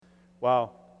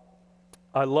Wow.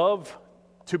 I love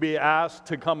to be asked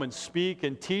to come and speak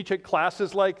and teach at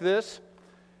classes like this,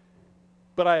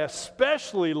 but I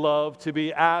especially love to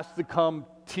be asked to come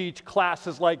teach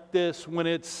classes like this when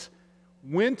it's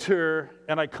winter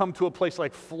and I come to a place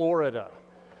like Florida,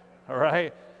 all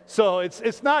right? So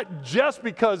it's not just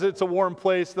because it's a warm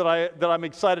place that I'm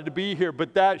excited to be here,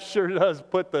 but that sure does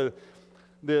put the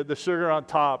sugar on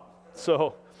top.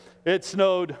 So it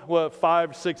snowed,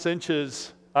 5, 6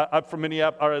 inches. I'm from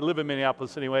Minneapolis, or I live in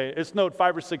Minneapolis anyway. It snowed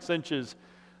 5 or 6 inches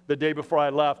the day before I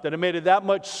left, and it made it that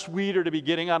much sweeter to be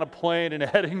getting on a plane and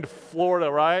heading to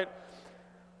Florida, right?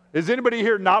 Is anybody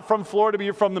here not from Florida, but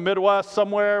you're from the Midwest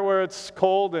somewhere where it's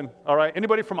cold? And all right,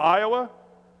 anybody from Iowa?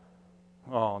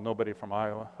 Oh, nobody from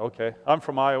Iowa. Okay, I'm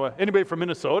from Iowa. Anybody from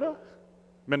Minnesota?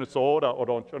 Minnesota, oh,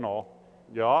 don't you know?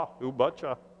 Yeah, you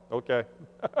betcha. Okay.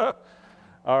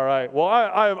 All right, well,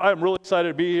 I'm really excited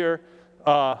to be here.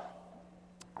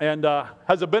 And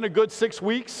has it been a good 6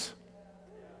 weeks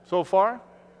so far?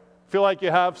 Feel like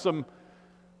you have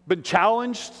been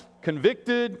challenged,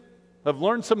 convicted, have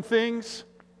learned some things?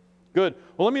 Good.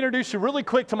 Well, let me introduce you really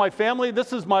quick to my family.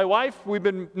 This is my wife.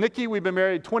 Nikki, we've been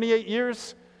married 28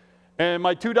 years. And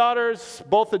my 2 daughters,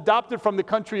 both adopted from the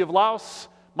country of Laos.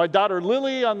 My daughter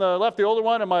Lily on the left, the older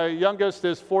one, and my youngest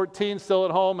is 14, still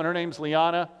at home, and her name's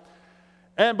Liana.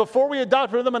 And before we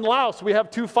adopted them in Laos, we have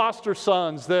 2 foster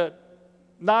sons that,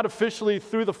 not officially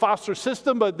through the foster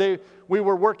system, but we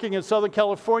were working in Southern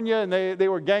California, and they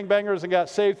were gangbangers and got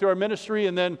saved through our ministry,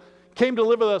 and then came to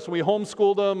live with us, and we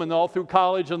homeschooled them and all through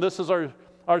college. And this is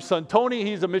our son Tony.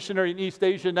 He's a missionary in East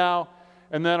Asia now.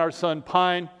 And then our son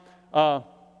Pine,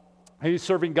 he's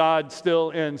serving God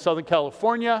still in Southern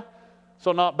California.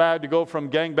 So not bad to go from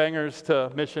gangbangers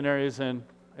to missionaries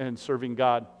and serving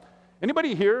God.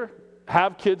 Anybody here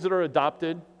have kids that are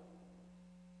adopted?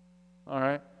 All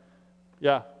right.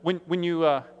 Yeah. When you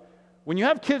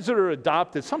have kids that are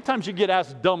adopted, sometimes you get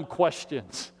asked dumb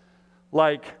questions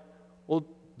like, well,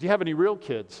 do you have any real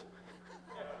kids?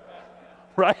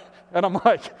 Right? And I'm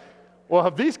like, well,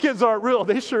 if these kids aren't real,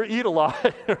 they sure eat a lot,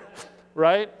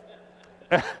 right?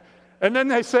 And then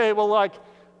they say, well,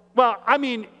 I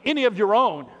mean, any of your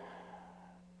own.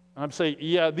 And I'm saying,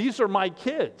 yeah, these are my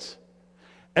kids.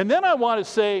 And then I want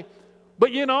to say,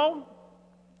 but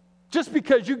just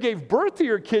because you gave birth to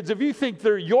your kids, if you think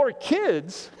they're your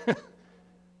kids,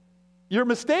 you're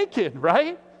mistaken,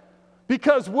 right?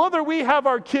 Because whether we have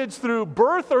our kids through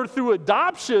birth or through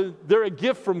adoption, they're a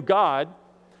gift from God,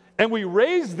 and we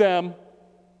raise them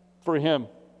for Him,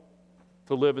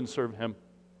 to live and serve Him.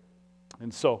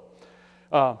 And so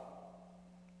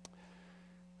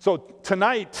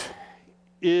tonight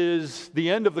is the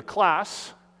end of the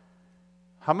class.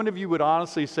 How many of you would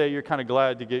honestly say you're kind of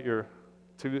glad to get your,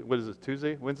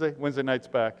 Wednesday nights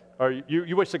back? Or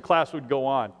you wish the class would go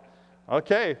on?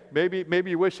 Okay, maybe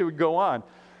you wish it would go on.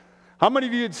 How many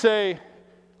of you would say,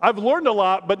 I've learned a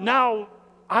lot, but now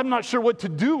I'm not sure what to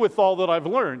do with all that I've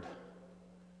learned?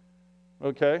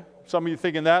 Okay, some of you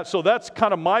thinking that. So that's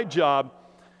kind of my job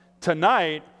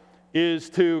tonight,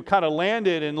 is to kind of land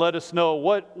it and let us know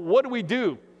what do we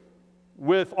do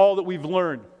with all that we've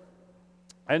learned.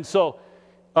 And so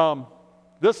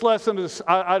this lesson is,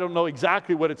 I don't know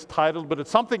exactly what it's titled, but it's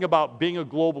something about being a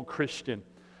global Christian.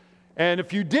 And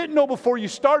if you didn't know before you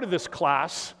started this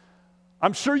class,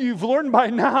 I'm sure you've learned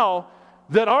by now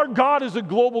that our God is a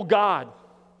global God.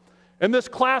 And this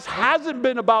class hasn't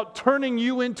been about turning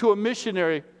you into a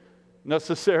missionary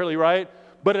necessarily, right?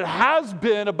 But it has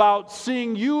been about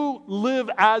seeing you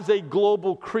live as a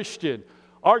global Christian.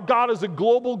 Our God is a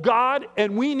global God,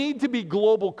 and we need to be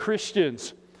global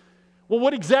Christians. Well,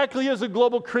 what exactly is a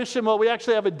global Christian? Well, we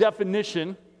actually have a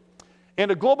definition. And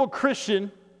a global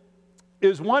Christian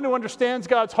is one who understands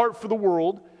God's heart for the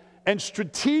world and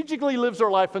strategically lives their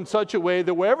life in such a way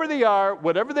that wherever they are,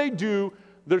 whatever they do,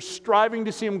 they're striving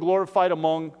to see Him glorified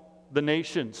among the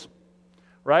nations,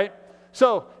 right?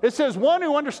 So it says one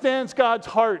who understands God's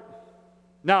heart.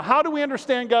 Now, how do we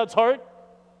understand God's heart?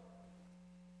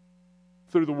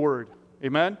 Through the Word,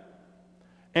 amen?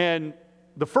 And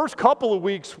the first couple of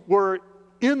weeks were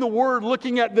in the Word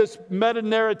looking at this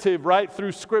meta-narrative, right,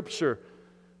 through Scripture.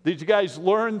 Did you guys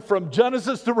learn from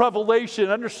Genesis to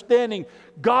Revelation, understanding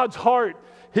God's heart,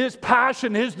 His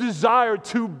passion, His desire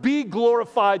to be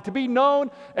glorified, to be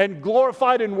known and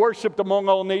glorified and worshiped among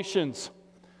all nations?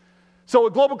 So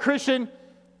a global Christian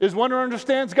is one who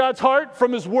understands God's heart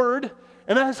from His Word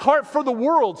and His heart for the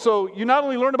world. So you not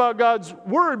only learn about God's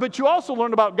Word, but you also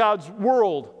learn about God's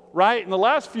world, right? In the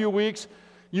last few weeks,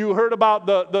 you heard about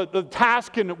the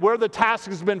task and where the task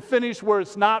has been finished, where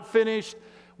it's not finished,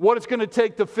 what it's going to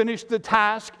take to finish the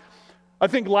task. I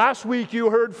think last week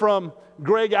you heard from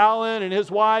Greg Allen and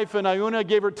his wife, and Iuna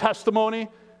gave her testimony.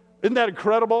 Isn't that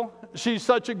incredible? She's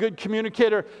such a good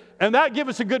communicator. And that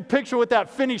gives us a good picture of what that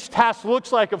finished task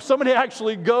looks like. If somebody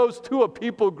actually goes to a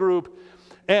people group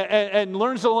and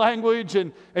learns the language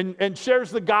and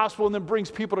shares the gospel and then brings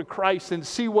people to Christ and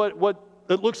see what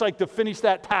it looks like to finish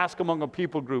that task among a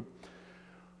people group.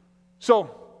 So,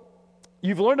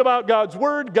 you've learned about God's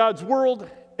Word, God's world,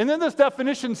 and then this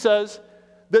definition says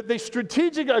that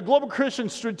a global Christian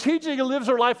strategically lives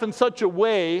their life in such a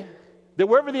way that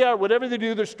wherever they are, whatever they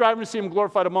do, they're striving to see Him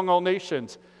glorified among all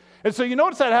nations. And so you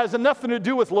notice that has nothing to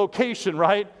do with location,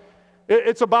 right?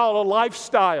 It's about a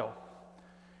lifestyle.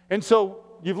 And so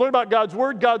you've learned about God's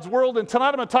Word, God's world, and tonight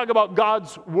I'm going to talk about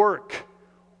God's work.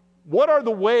 What are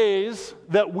the ways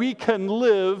that we can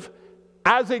live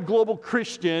as a global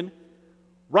Christian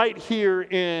right here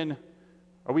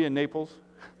are we in Naples?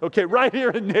 Okay, right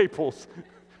here in Naples,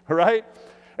 all right?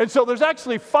 And so there's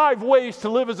actually 5 ways to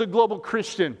live as a global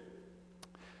Christian.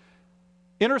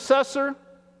 Intercessor,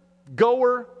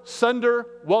 goer, sender,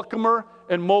 welcomer,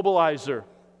 and mobilizer.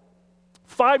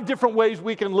 5 different ways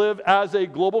we can live as a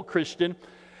global Christian.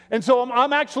 And so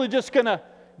I'm actually just going to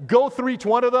go through each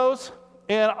one of those,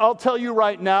 and I'll tell you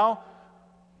right now,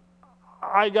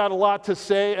 I got a lot to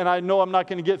say, and I know I'm not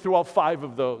going to get through all 5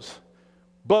 of those.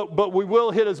 But we will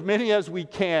hit as many as we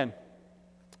can.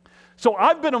 So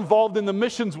I've been involved in the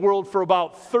missions world for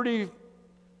about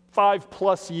 35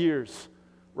 plus years,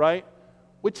 right?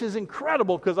 Which is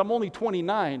incredible because I'm only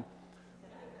 29.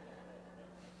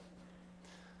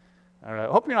 All right,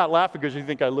 I hope you're not laughing because you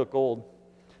think I look old.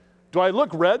 Do I look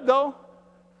red though?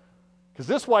 Because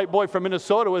this white boy from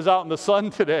Minnesota was out in the sun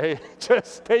today,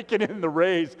 just taking in the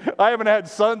rays. I haven't had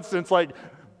sun since like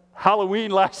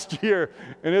Halloween last year,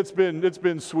 and it's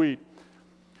been sweet.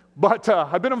 But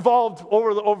I've been involved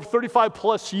over 35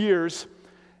 plus years,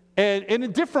 and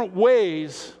in different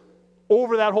ways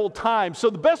over that whole time. So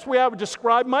the best way I would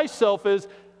describe myself is,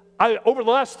 over the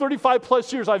last 35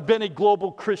 plus years, I've been a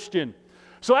global Christian.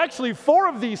 So actually, 4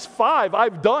 of these 5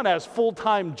 I've done as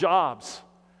full-time jobs.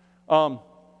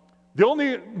 The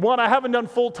only one I haven't done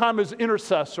full-time is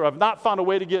intercessor. I've not found a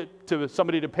way to get to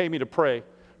somebody to pay me to pray.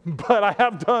 But I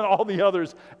have done all the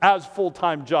others as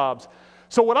full-time jobs.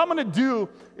 So what I'm going to do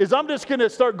is I'm just going to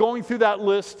start going through that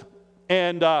list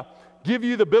and give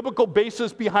you the biblical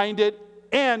basis behind it.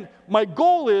 And my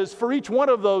goal is for each one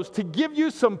of those to give you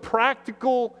some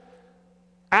practical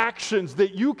actions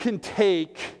that you can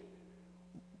take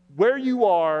where you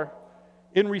are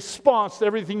in response to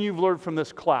everything you've learned from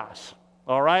this class.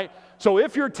 All right? So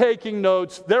if you're taking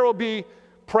notes, there will be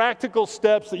practical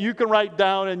steps that you can write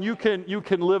down and you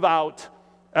can live out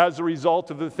as a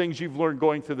result of the things you've learned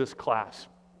going through this class.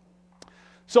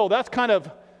 So that's kind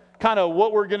of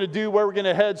what we're going to do, where we're going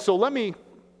to head. So let me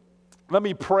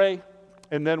pray,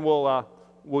 and then we'll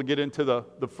get into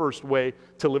the first way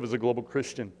to live as a global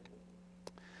Christian.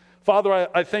 Father,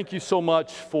 I thank you so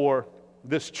much for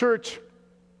this church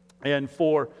and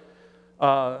for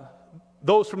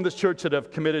those from this church that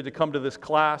have committed to come to this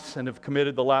class and have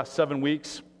committed the last 7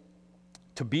 weeks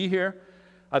to be here.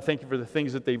 I thank you for the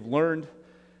things that they've learned.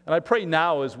 And I pray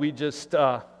now as we just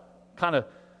kind of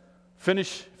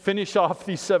finish off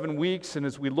these 7 weeks, and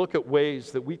as we look at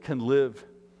ways that we can live,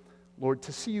 Lord,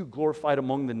 to see you glorified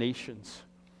among the nations.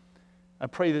 I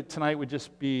pray that tonight would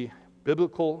just be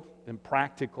biblical and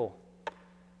practical.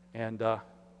 And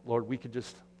Lord, we could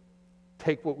just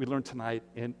take what we learned tonight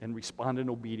and respond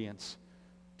in obedience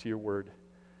to your word.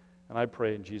 And I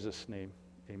pray in Jesus' name,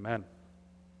 amen.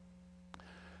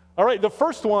 All right, the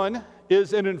first one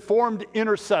is an informed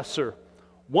intercessor.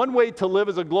 One way to live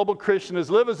as a global Christian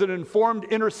is live as an informed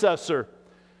intercessor.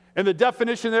 And the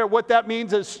definition there, what that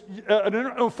means is an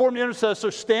informed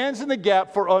intercessor stands in the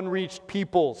gap for unreached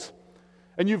peoples.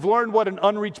 And you've learned what an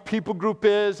unreached people group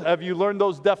is. Have you learned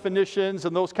those definitions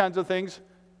and those kinds of things?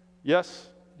 Yes?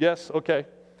 Yes? Okay.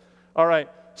 All right.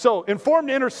 So,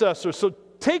 informed intercessor. So,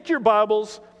 take your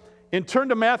Bibles and turn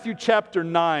to Matthew chapter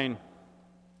 9.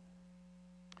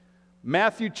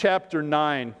 Matthew chapter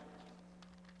 9.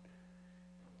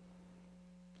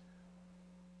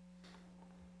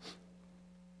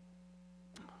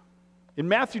 In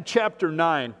Matthew chapter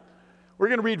 9, we're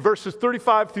going to read verses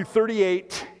 35 through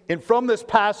 38, and from this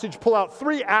passage, pull out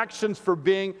 3 actions for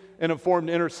being an informed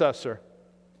intercessor.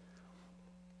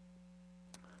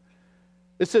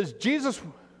 It says,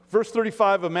 verse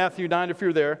 35 of Matthew 9, if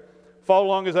you're there, follow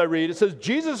along as I read. It says,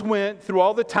 Jesus went through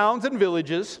all the towns and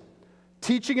villages,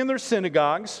 teaching in their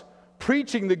synagogues,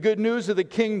 preaching the good news of the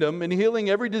kingdom, and healing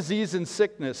every disease and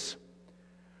sickness.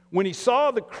 When he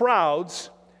saw the crowds,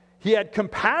 He had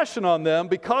compassion on them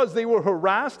because they were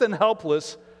harassed and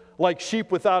helpless like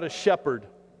sheep without a shepherd.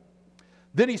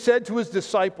 Then he said to his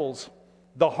disciples,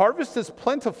 "The harvest is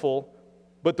plentiful,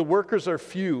 but the workers are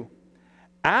few.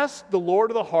 Ask the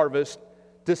Lord of the harvest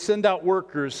to send out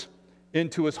workers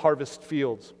into his harvest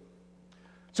fields."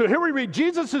 So here we read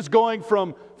Jesus is going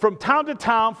from town to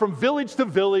town, from village to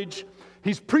village.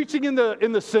 He's preaching in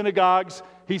the synagogues.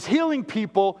 He's healing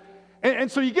people.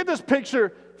 And so you get this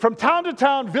picture from town to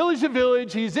town, village to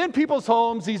village. He's in people's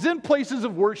homes. He's in places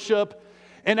of worship.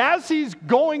 And as he's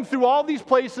going through all these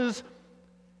places,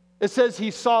 it says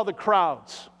he saw the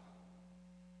crowds.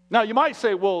 Now you might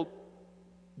say, well,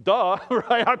 duh,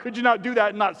 right? How could you not do that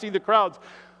and not see the crowds?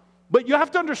 But you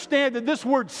have to understand that this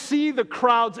word, see the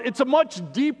crowds, it's a much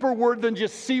deeper word than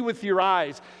just see with your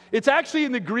eyes. It's actually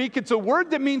in the Greek, it's a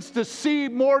word that means to see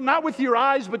more, not with your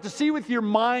eyes, but to see with your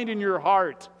mind and your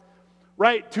heart,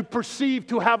 right? To perceive,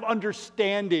 to have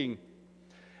understanding.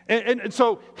 And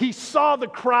so he saw the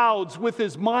crowds with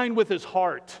his mind, with his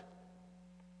heart.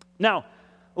 Now,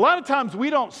 a lot of times we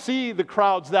don't see the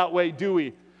crowds that way, do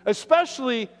we?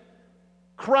 Especially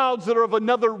crowds that are of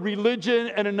another religion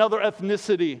and another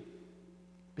ethnicity.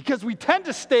 Because we tend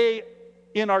to stay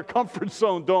in our comfort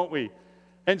zone, don't we?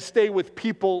 And stay with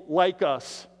people like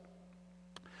us.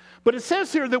 But it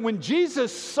says here that when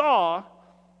Jesus saw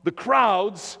the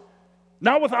crowds,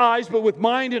 not with eyes, but with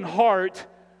mind and heart,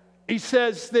 he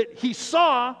says that he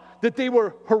saw that they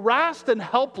were harassed and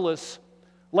helpless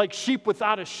like sheep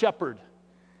without a shepherd.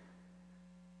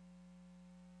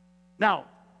 Now,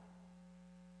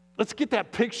 let's get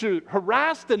that picture,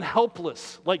 harassed and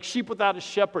helpless like sheep without a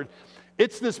shepherd.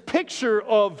 It's this picture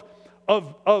of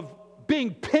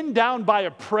being pinned down by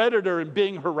a predator and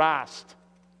being harassed.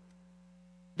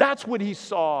 That's what he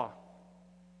saw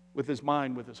with his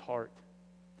mind, with his heart.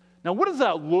 Now, what does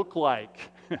that look like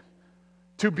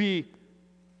to be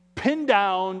pinned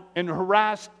down and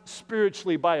harassed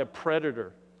spiritually by a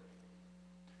predator?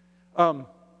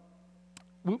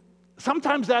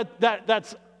 Sometimes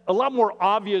that's a lot more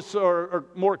obvious or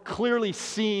more clearly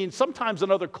seen, sometimes in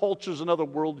other cultures and other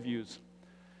worldviews.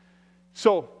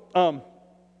 So,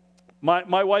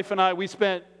 my wife and I, we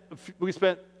spent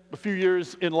a few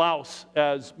years in Laos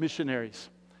as missionaries.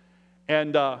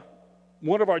 And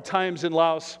one of our times in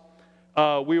Laos,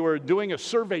 we were doing a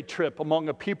survey trip among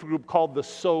a people group called the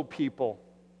So people.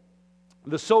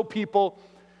 The So people,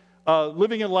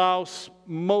 living in Laos,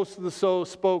 most of the So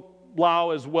spoke Lao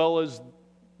as well as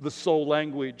the So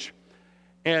language.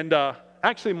 And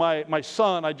actually my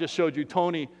son, I just showed you,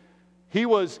 Tony, he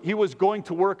was going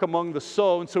to work among the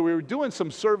So, and so we were doing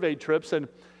some survey trips,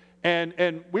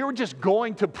 and we were just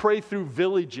going to pray through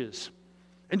villages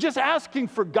and just asking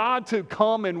for God to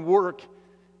come and work,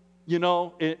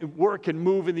 work and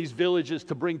move in these villages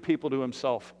to bring people to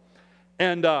himself.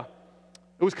 And it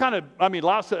was kind of,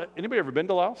 Laos, anybody ever been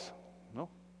to Laos? No?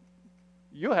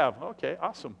 You have? Okay,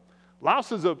 awesome.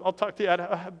 Laos is I'll talk to you at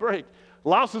a break.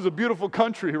 Laos is a beautiful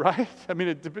country, right?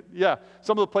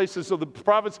 Some of the places, so the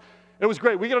province, it was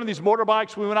great. We got on these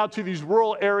motorbikes, we went out to these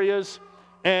rural areas,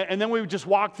 and then we would just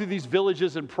walk through these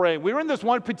villages and pray. We were in this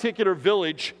one particular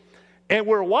village, and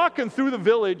we're walking through the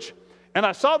village, and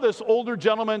I saw this older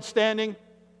gentleman standing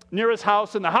near his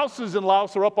house, and the houses in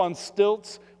Laos are up on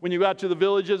stilts when you go out to the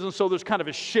villages, and so there's kind of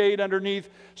a shade underneath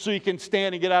so you can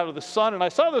stand and get out of the sun. And I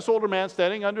saw this older man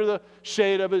standing under the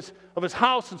shade of his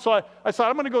house, and so I thought,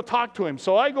 I'm going to go talk to him.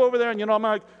 So I go over there, and I'm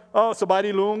like, oh,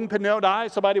 sabadi lung, pineo dai,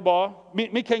 sabadi ba,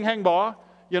 mi king hang ba,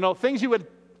 things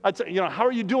I'd say, how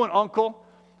are you doing, uncle?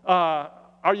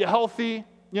 Are you healthy?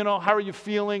 How are you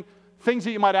feeling? Things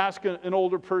that you might ask an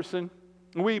older person.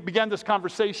 And we began this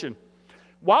conversation.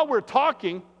 While we're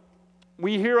talking, I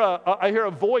hear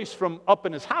a voice from up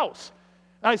in his house.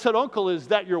 And I said, Uncle, is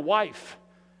that your wife?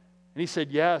 And he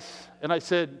said, yes. And I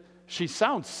said, she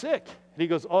sounds sick. And he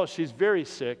goes, oh, she's very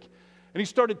sick. And he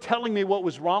started telling me what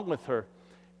was wrong with her.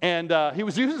 And he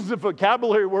was using some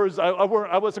vocabulary words I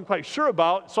wasn't quite sure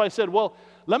about. So I said, well,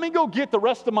 let me go get the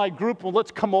rest of my group and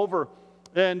let's come over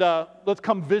and let's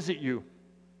come visit you.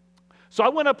 So I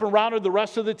went up and rounded the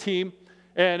rest of the team.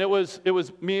 And it was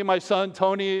me and my son,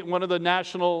 Tony, one of the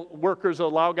national workers, a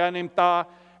Lao guy named Ta,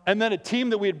 and then a team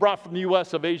that we had brought from the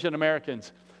U.S. of Asian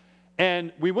Americans.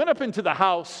 And we went up into the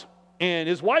house, and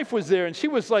his wife was there, and she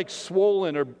was like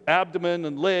swollen, her abdomen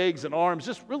and legs and arms,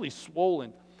 just really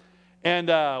swollen. And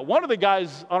one of the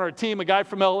guys on our team, a guy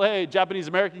from L.A., a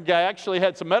Japanese-American guy, actually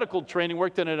had some medical training,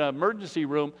 worked in an emergency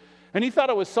room, and he thought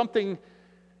it was something,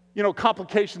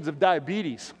 complications of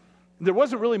diabetes. There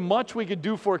wasn't really much we could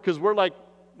do for it because we're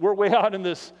way out in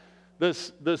this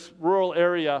rural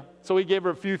area. So we gave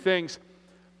her a few things.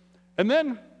 And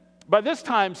then by this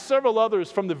time, several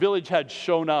others from the village had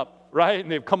shown up, right?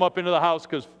 And they've come up into the house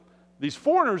because these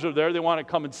foreigners are there. They want to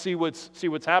come and see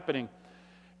what's happening.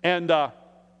 And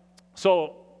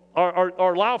so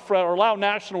our Lao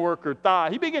national worker, Tha,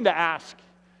 he began to ask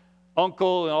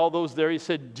Uncle and all those there, he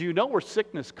said, do you know where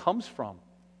sickness comes from?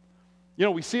 You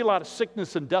know, we see a lot of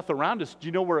sickness and death around us. Do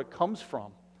you know where it comes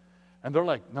from? And they're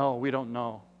like, no, we don't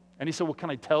know. And he said, well, can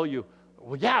I tell you?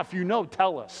 Well, yeah, if you know,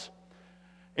 tell us.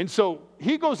 And so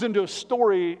he goes into a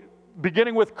story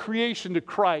beginning with creation to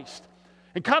Christ.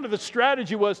 And kind of the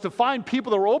strategy was to find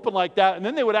people that were open like that, and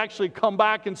then they would actually come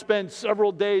back and spend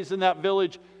several days in that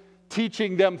village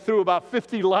teaching them through about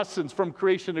 50 lessons from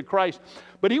creation to Christ.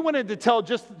 But he went in to tell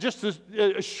just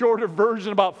a shorter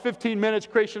version, about 15 minutes,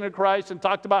 creation to Christ, and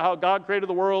talked about how God created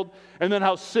the world, and then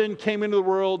how sin came into the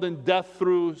world and death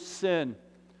through sin.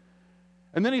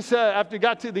 And then he said, after he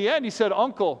got to the end, he said,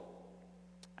 Uncle,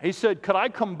 he said, could I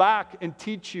come back and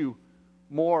teach you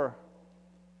more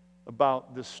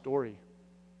about this story?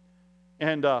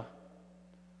 And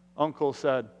Uncle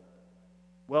said,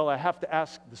 well, I have to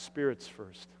ask the spirits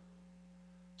first.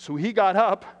 So he got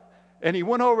up and he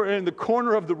went over in the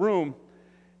corner of the room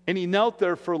and he knelt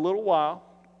there for a little while,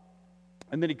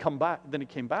 and then he came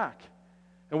back.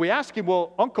 And we asked him,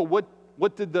 well, Uncle,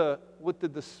 what did the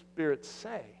spirits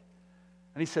say?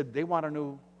 And he said, they want to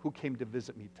know who came to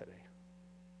visit me today.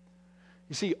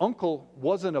 You see, Uncle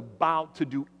wasn't about to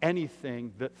do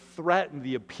anything that threatened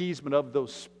the appeasement of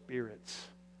those spirits.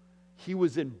 He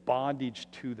was in bondage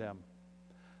to them.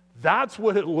 That's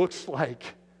what it looks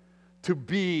like to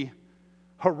be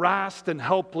harassed and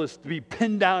helpless, to be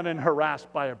pinned down and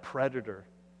harassed by a predator.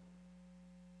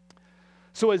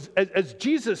 So as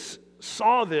Jesus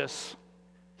saw this,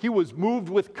 he was moved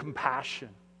with compassion,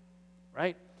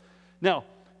 right? Now,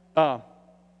 I'm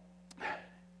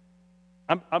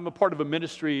a part of a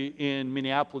ministry in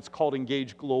Minneapolis called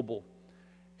Engage Global,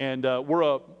 and we're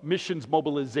a missions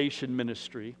mobilization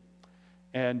ministry.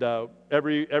 And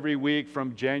every week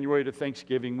from January to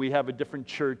Thanksgiving, we have a different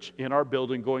church in our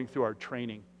building going through our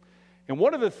training. And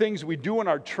one of the things we do in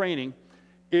our training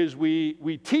is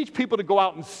we teach people to go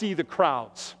out and see the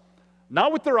crowds,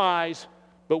 not with their eyes,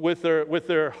 but with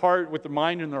their heart, with their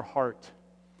mind and their heart.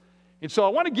 And so I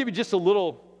want to give you just a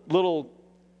little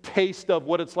taste of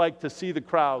what it's like to see the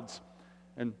crowds.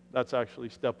 And that's actually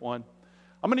step one.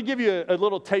 I'm going to give you a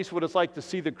little taste of what it's like to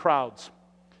see the crowds.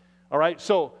 All right,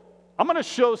 so I'm going to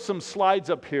show some slides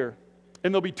up here,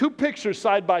 and there'll be two pictures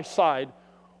side by side.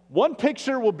 One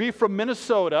picture will be from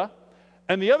Minnesota,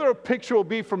 and the other picture will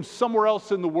be from somewhere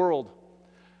else in the world.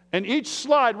 And each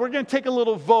slide, we're going to take a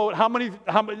little vote, how many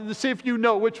to see if you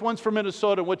know which one's from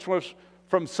Minnesota and which one's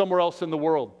from somewhere else in the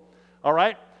world. All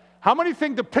right? How many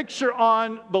think the picture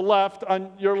on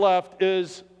your left,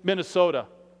 is Minnesota?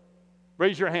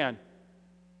 Raise your hand.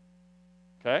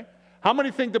 Okay? How many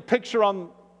think the picture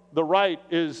on the right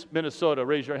is Minnesota?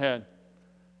 Raise your hand.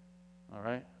 All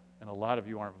right? And a lot of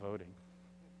you aren't voting.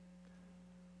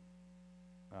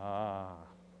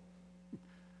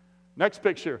 Next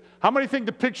picture. How many think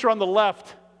the picture on the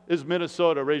left is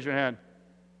Minnesota? Raise your hand.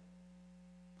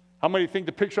 How many think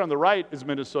the picture on the right is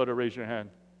Minnesota? Raise your hand.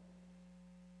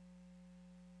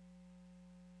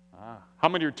 How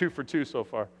many are 2 for 2 so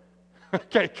far?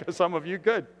 Okay, some of you,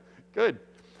 good.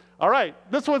 All right,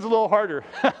 this one's a little harder.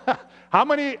 How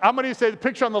many say the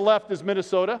picture on the left is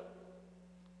Minnesota?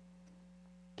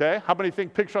 Okay, how many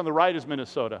think picture on the right is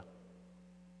Minnesota?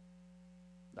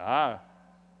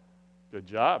 Good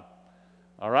job.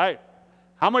 All right.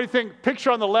 How many think picture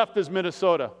on the left is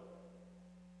Minnesota?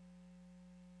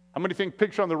 How many think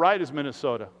picture on the right is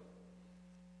Minnesota?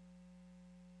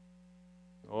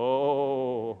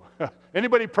 Oh,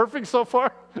 anybody perfect so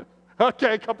far?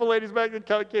 Okay, a couple ladies back there,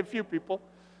 okay, a few people.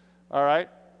 All right.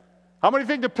 How many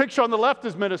think the picture on the left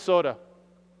is Minnesota?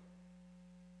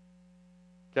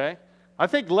 Okay. I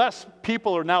think less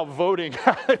people are now voting.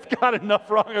 I've got enough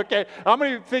wrong. Okay. How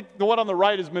many think the one on the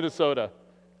right is Minnesota?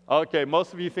 Okay,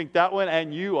 most of you think that one,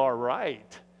 and you are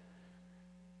right.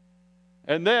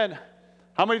 And then,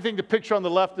 how many think the picture on the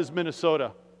left is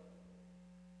Minnesota?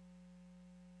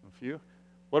 A few.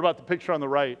 What about the picture on the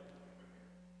right?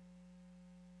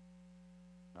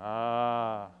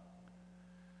 All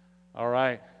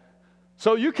right.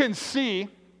 So you can see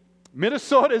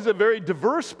Minnesota is a very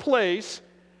diverse place,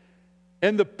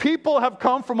 and the people have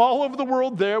come from all over the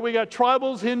world there. We got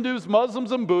tribals, Hindus,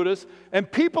 Muslims, and Buddhists, and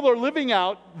people are living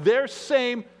out their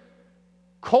same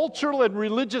cultural and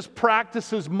religious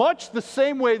practices much the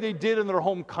same way they did in their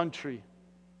home country.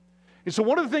 And so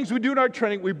one of the things we do in our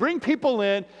training, we bring people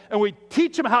in and we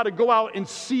teach them how to go out and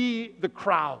see the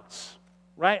crowds,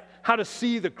 right? How to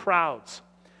see the crowds.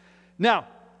 Now,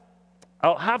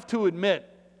 I'll have to admit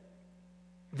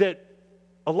that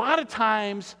a lot of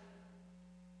times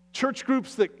church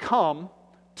groups that come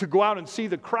to go out and see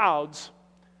the crowds,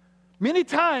 many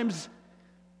times,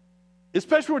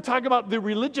 especially when we're talking about the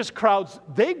religious crowds,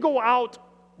 they go out,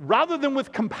 rather than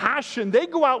with compassion, they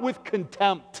go out with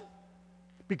contempt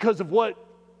because of what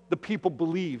the people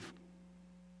believe.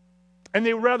 And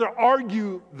they rather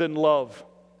argue than love.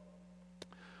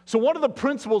 So one of the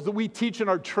principles that we teach in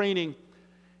our training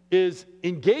is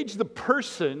engage the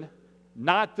person,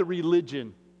 not the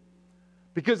religion.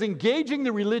 Because engaging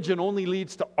the religion only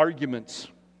leads to arguments.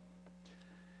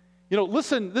 You know,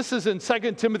 listen, this is in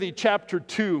 2 Timothy chapter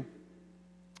 2,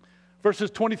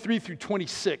 verses 23 through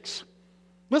 26.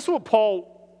 Listen to what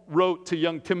Paul wrote to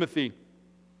young Timothy.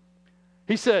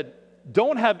 He said,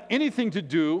 "Don't have anything to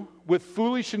do with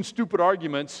foolish and stupid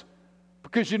arguments,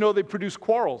 because you know they produce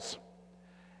quarrels.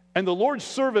 And the Lord's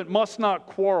servant must not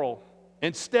quarrel.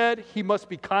 Instead, he must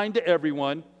be kind to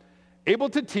everyone, able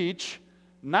to teach,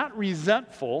 not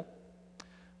resentful.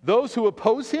 Those who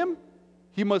oppose him,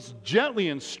 he must gently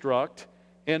instruct,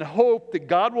 and hope that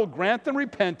God will grant them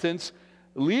repentance,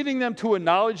 leading them to a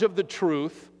knowledge of the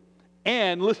truth,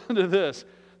 and," listen to this,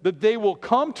 "that they will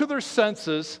come to their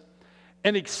senses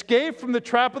and escape from the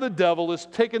trap of the devil as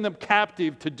taking them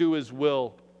captive to do his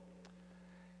will."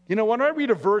 You know, when I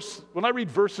read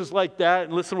verses like that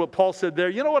and listen to what Paul said there,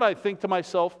 you know what I think to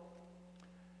myself?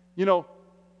 You know,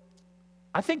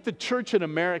 I think the church in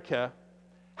America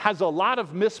has a lot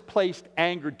of misplaced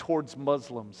anger towards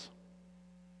Muslims.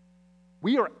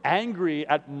 We are angry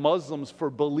at Muslims for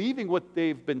believing what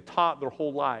they've been taught their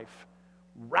whole life,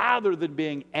 rather than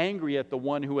being angry at the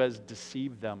one who has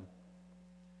deceived them.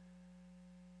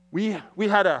 We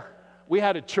had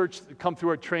a church come through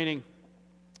our training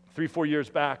 3-4 years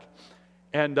back,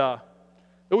 and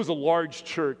it was a large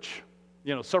church,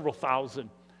 you know, several thousand.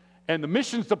 And the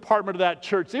missions department of that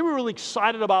church, they were really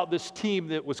excited about this team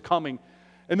that was coming.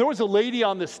 And there was a lady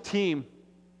on this team,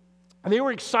 and they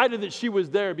were excited that she was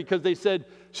there because they said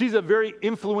she's a very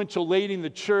influential lady in the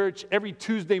church. Every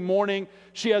Tuesday morning,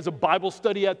 she has a Bible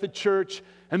study at the church,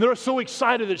 and they're so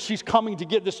excited that she's coming to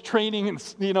get this training,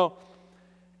 and you know.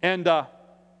 And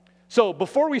so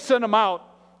before we send them out,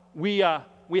 we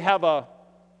have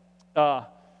a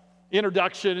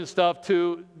introduction and stuff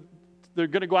to. They're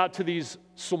going to go out to these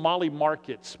Somali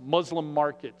markets, Muslim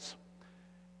markets,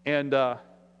 and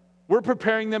we're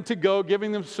preparing them to go,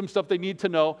 giving them some stuff they need to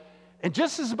know. And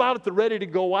just as about at the ready to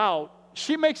go out,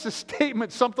 she makes a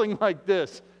statement, something like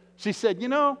this. She said, "You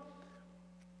know,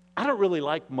 I don't really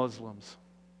like Muslims."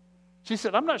 She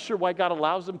said, "I'm not sure why God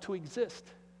allows them to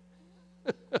exist."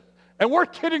 And we're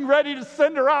getting ready to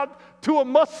send her out to a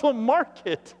Muslim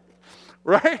market,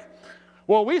 right?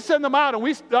 Well, we send them out,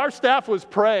 and our staff was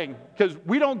praying because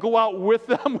we don't go out with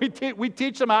them. We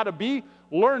teach them how to be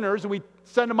learners, and we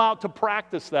send them out to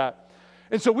practice that.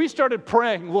 And so we started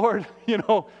praying, "Lord, you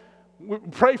know,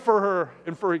 pray for her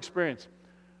and for her experience."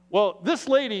 Well, this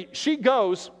lady, she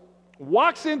goes,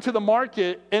 walks into the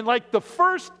market, and like the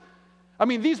first, I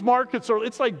mean, these markets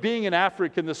it's like being in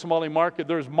Africa in the Somali market.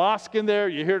 There's mosque in there.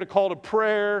 You hear the call to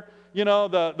prayer. You know,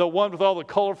 the one with all the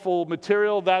colorful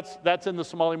material, that's in the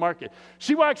Somali market.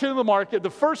 She walks into the market.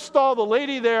 The first stall, the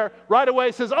lady there right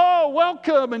away says, "Oh,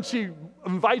 welcome," and she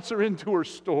invites her into her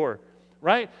store,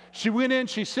 right? She went in,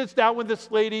 she sits down with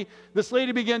this lady. This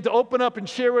lady began to open up and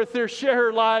share with her, share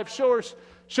her life, show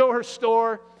her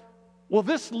store. Well,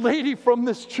 this lady from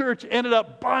this church ended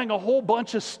up buying a whole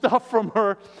bunch of stuff from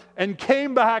her and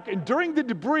came back, and during the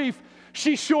debrief,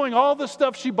 she's showing all the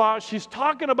stuff she bought. She's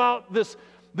talking about this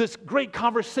great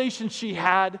conversation she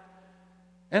had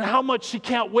and how much she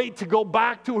can't wait to go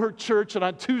back to her church and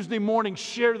on Tuesday morning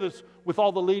share this with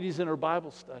all the ladies in her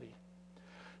Bible study.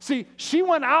 See, she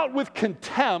went out with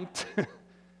contempt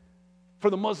for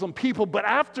the Muslim people, but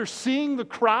after seeing the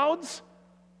crowds,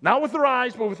 not with her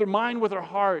eyes, but with her mind, with her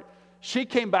heart, she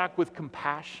came back with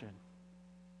compassion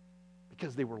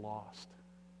because they were lost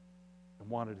and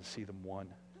wanted to see them won.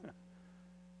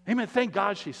 Amen. Thank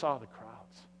God she saw the crowds.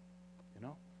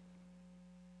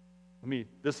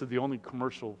 This is the only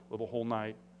commercial of the whole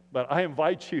night, but I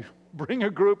invite you, bring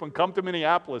a group and come to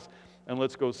Minneapolis, and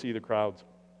let's go see the crowds.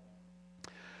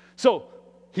 So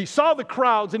he saw the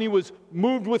crowds, and he was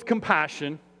moved with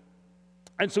compassion,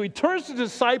 and so he turns to the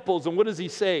disciples, and what does he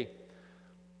say?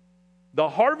 "The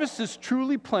harvest is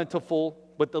truly plentiful,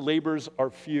 but the laborers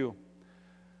are few."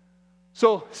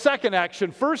 So second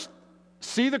action, first,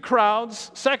 see the crowds.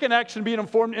 Second action, be an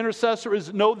informed intercessor,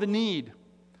 is know the need.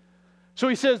 So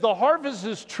he says, the harvest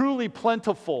is truly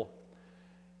plentiful.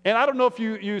 And I don't know if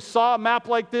you saw a map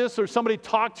like this or somebody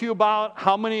talked to you about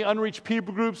how many unreached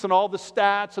people groups and all the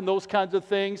stats and those kinds of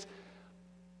things.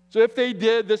 So if they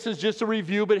did, this is just a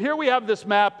review. But here we have this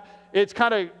map. It's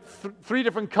kind of three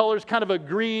different colors, kind of a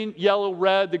green, yellow,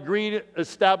 red. The green,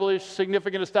 established,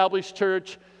 significant established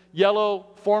church. Yellow,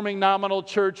 forming nominal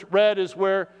church. Red is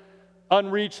where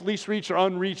unreached, least reached, or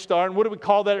unreached are. And what do we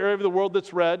call that area of the world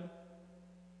that's red?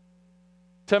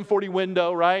 1040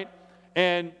 window, right?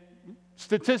 And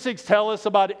statistics tell us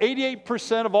about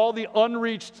 88% of all the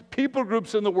unreached people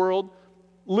groups in the world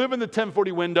live in the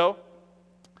 1040 window.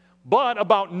 But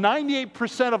about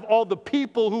 98% of all the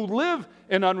people who live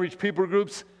in unreached people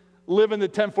groups live in the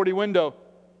 1040 window.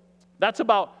 That's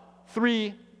about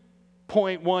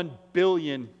 3.1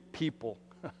 billion people,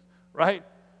 right?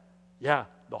 Yeah,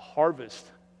 the harvest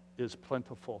is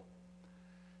plentiful.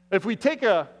 If we take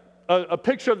a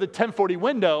picture of the 1040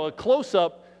 window, a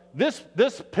close-up,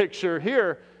 this picture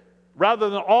here,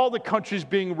 rather than all the countries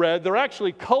being red, they're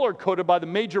actually color-coded by the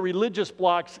major religious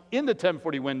blocks in the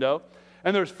 1040 window.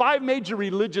 And there's 5 major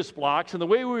religious blocks, and the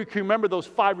way we can remember those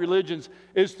 5 religions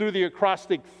is through the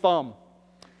acrostic thumb.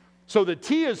 So the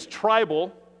T is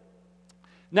tribal.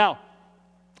 Now,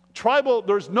 tribal,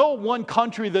 there's no one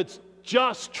country that's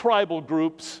just tribal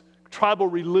groups, tribal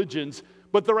religions,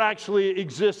 but there actually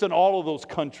exist in all of those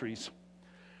countries.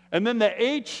 And then the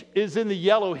H is in the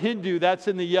yellow, Hindu, that's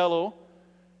in the yellow.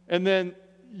 And then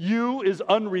U is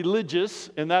unreligious,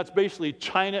 and that's basically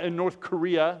China and North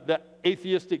Korea, the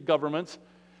atheistic governments.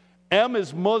 M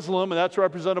is Muslim, and that's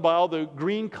represented by all the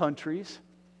green countries.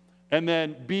 And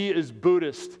then B is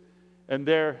Buddhist, and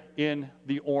they're in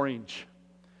the orange.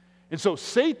 And so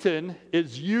Satan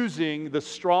is using the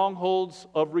strongholds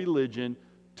of religion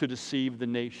to deceive the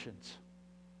nations.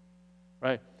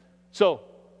 Right? So,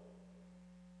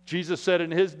 Jesus said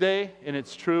in his day, and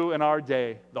it's true in our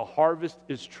day, the harvest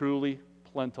is truly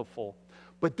plentiful.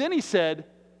 But then he said,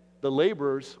 the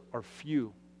laborers are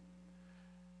few.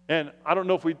 And I don't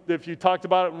know if you talked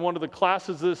about it in one of the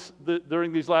classes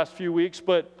during these last few weeks,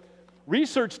 but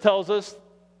research tells us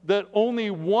that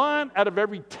only 1 out of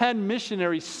every 10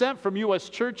 missionaries sent from U.S.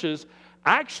 churches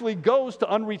actually goes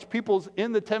to unreached peoples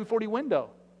in the 1040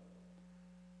 window.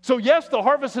 So yes, the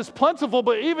harvest is plentiful,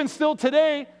 but even still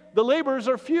today, the laborers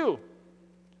are few.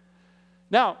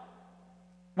 Now,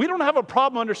 we don't have a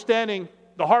problem understanding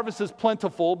the harvest is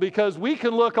plentiful because we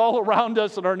can look all around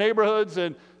us in our neighborhoods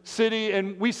and city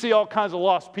and we see all kinds of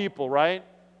lost people, right?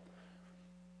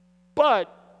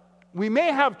 But we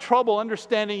may have trouble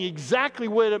understanding exactly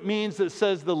what it means that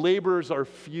says the laborers are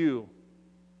few,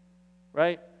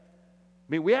 right? I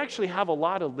mean, we actually have a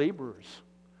lot of laborers.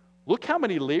 Look how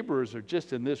many laborers are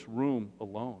just in this room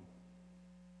alone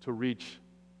to reach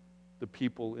the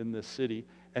people in this city.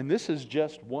 And this is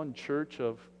just one church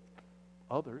of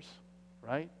others,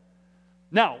 right?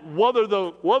 Now, whether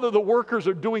the workers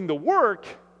are doing the work,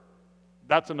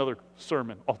 that's another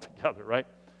sermon altogether, right?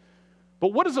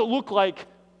 But what does it look like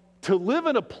to live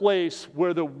in a place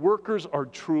where the workers are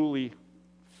truly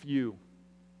few,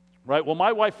 right? Well,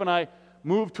 my wife and I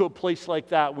moved to a place like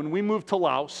that. When we moved to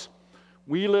Laos,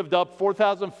 we lived up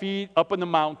 4,000 feet up in the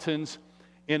mountains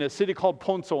in a city called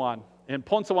Phonsawan. And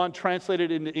Phonsawan,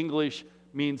 translated into English,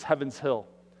 means Heaven's Hill.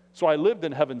 So I lived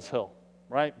in Heaven's Hill,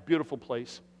 right? Beautiful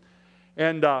place.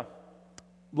 And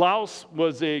Laos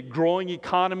was a growing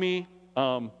economy,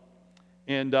 and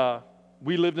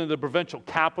we lived in the provincial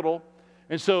capital.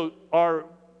 And so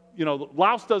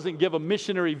Laos doesn't give a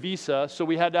missionary visa, so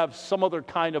we had to have some other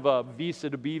kind of a visa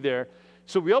to be there.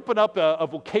 So we opened up a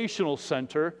vocational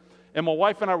center, and my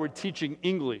wife and I were teaching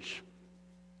English.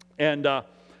 And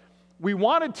we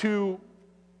wanted to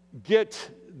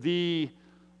get the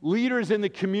leaders in the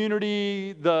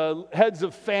community, the heads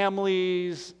of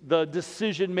families, the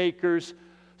decision makers.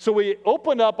 So we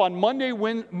opened up on Monday,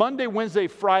 Wednesday,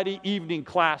 Friday evening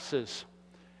classes.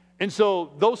 And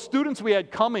so those students we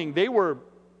had coming, they were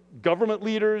government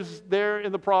leaders there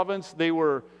in the province. They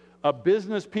were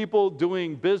business people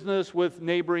doing business with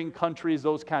neighboring countries,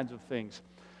 those kinds of things.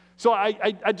 So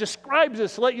I describe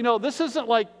this to let you know this isn't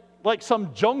like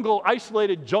some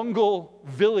isolated jungle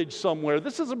village somewhere.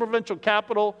 This is a provincial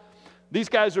capital. These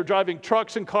guys are driving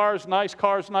trucks and cars, nice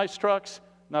trucks.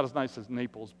 Not as nice as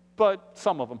Naples, but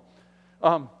some of them.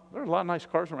 There are a lot of nice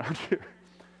cars around here.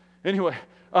 Anyway,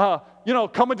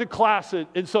 coming to class.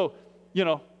 And so,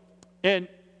 and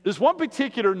this one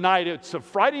particular night, it's a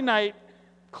Friday night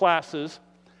classes,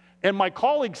 and my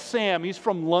colleague Sam, he's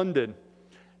from London.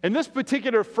 And this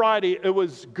particular Friday, it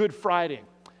was Good Friday.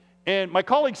 And my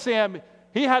colleague Sam,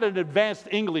 he had an advanced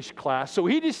English class, so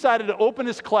he decided to open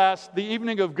his class the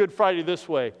evening of Good Friday this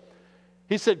way.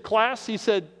 He said, class, he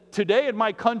said, today in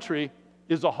my country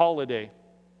is a holiday.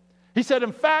 He said,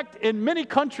 in fact, in many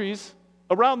countries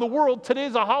around the world, today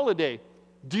is a holiday.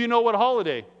 Do you know what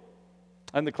holiday?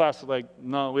 And the class was like,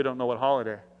 no, we don't know what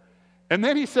holiday. And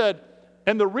then he said,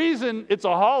 and the reason it's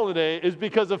a holiday is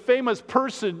because a famous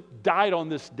person died on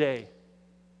this day.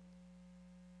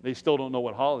 They still don't know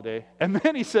what holiday. And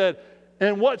then he said,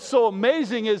 and what's so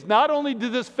amazing is not only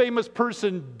did this famous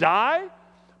person die,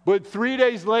 but 3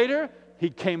 days later, he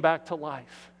came back to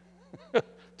life.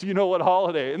 Do you know what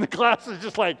holiday? And the class is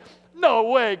just like, no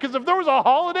way. Because if there was a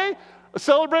holiday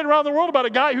celebrated around the world about a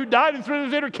guy who died and 3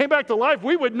 days later came back to life,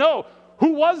 we would know.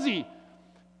 Who was he?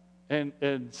 And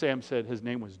Sam said his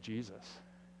name was Jesus.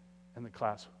 And the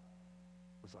class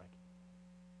was like,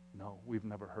 no, we've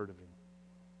never heard of him.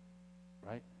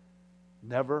 Right?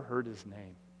 Never heard his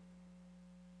name.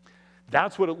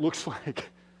 That's what it looks like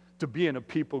to be in a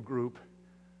people group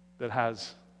that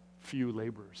has few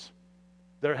laborers.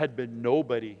 There had been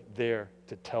nobody there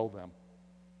to tell them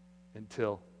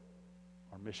until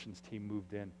our missions team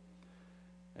moved in.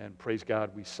 And praise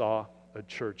God, we saw a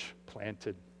church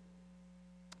planted.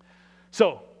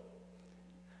 So,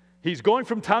 he's going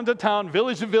from town to town,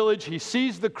 village to village. He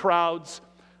sees the crowds.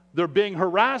 They're being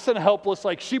harassed and helpless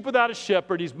like sheep without a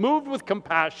shepherd. He's moved with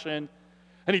compassion.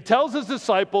 And he tells his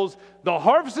disciples, the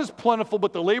harvest is plentiful,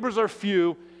 but the laborers are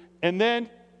few. And then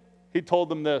he told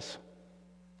them this,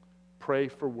 pray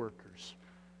for workers.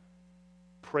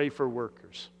 Pray for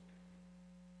workers.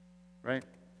 Right?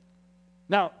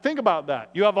 Now, think about that.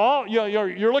 You have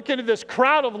you're looking at this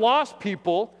crowd of lost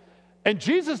people, and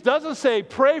Jesus doesn't say,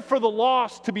 pray for the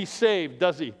lost to be saved,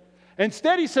 does he?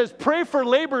 Instead, he says, pray for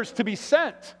laborers to be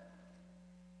sent.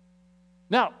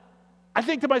 Now, I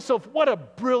think to myself, what a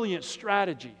brilliant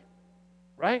strategy,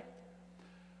 right?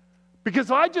 Because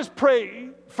if I just pray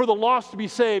for the lost to be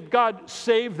saved, God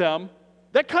save them,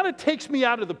 that kind of takes me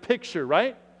out of the picture,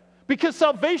 right? Because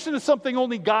salvation is something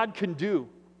only God can do.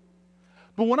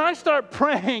 But when I start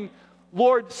praying,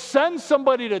 Lord, send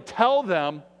somebody to tell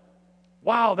them,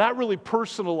 wow, that really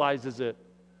personalizes it.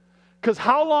 Because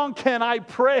how long can I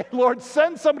pray, Lord,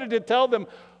 send somebody to tell them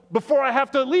before I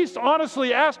have to at least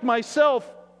honestly ask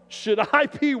myself, should I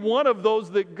be one of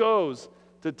those that goes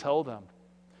to tell them?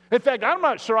 In fact, I'm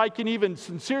not sure I can even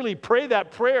sincerely pray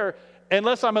that prayer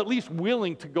unless I'm at least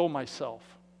willing to go myself.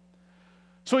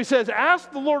 So he says,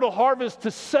 ask the Lord of harvest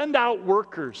to send out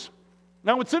workers.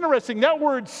 Now, what's interesting, that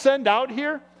word send out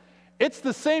here, it's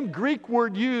the same Greek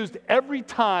word used every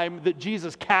time that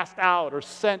Jesus cast out or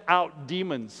sent out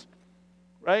demons,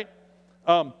 right?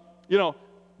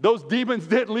 Those demons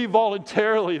didn't leave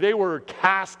voluntarily. They were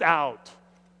cast out.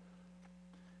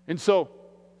 And so,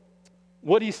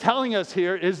 what he's telling us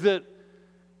here is that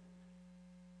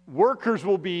workers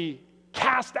will be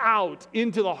cast out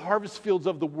into the harvest fields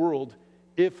of the world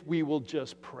if we will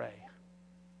just pray.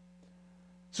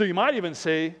 So you might even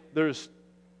say there's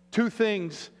two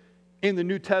things in the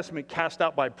New Testament cast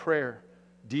out by prayer: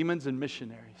 demons and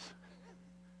missionaries.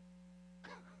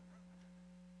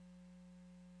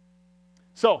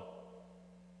 So,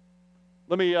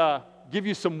 let me give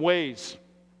you some ways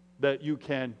that you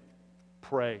can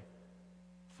pray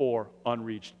for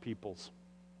unreached peoples.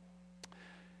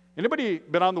 Anybody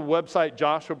been on the website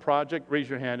Joshua Project? Raise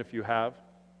your hand if you have.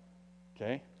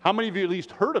 Okay. How many of you at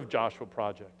least heard of Joshua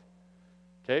Project?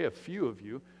 Okay, a few of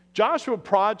you. Joshua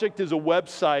Project is a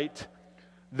website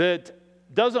that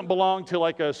doesn't belong to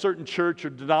like a certain church or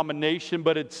denomination,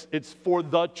 but it's for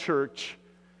the church.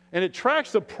 And it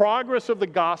tracks the progress of the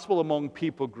gospel among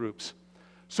people groups.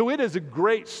 So it is a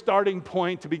great starting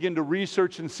point to begin to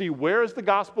research and see where has the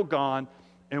gospel gone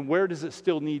and where does it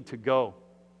still need to go.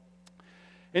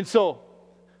 And so,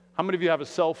 how many of you have a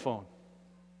cell phone?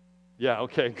 Yeah,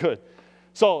 okay, good.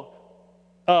 So,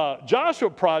 Joshua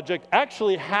Project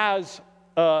actually has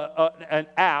an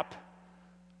app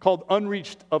called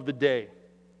Unreached of the Day.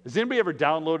 Has anybody ever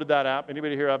downloaded that app?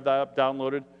 Anybody here have that app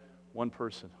downloaded? One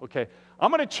person. Okay. I'm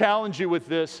going to challenge you with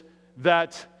this,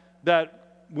 that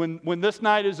when this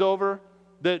night is over,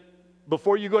 that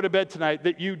before you go to bed tonight,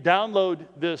 that you download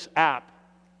this app.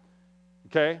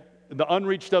 Okay? The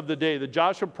Unreached of the Day, the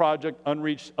Joshua Project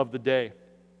Unreached of the Day.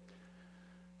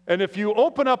 And if you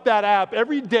open up that app,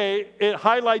 every day it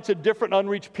highlights a different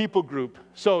unreached people group.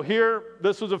 So here,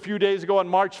 this was a few days ago on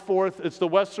March 4th, it's the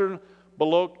Western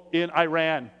Balok in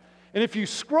Iran. And if you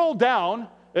scroll down,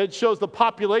 it shows the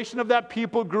population of that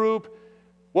people group,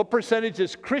 what percentage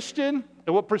is Christian,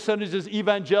 and what percentage is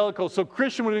evangelical. So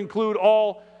Christian would include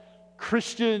all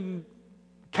Christian,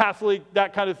 Catholic,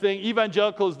 that kind of thing.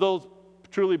 Evangelical is those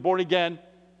truly born again.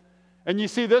 And you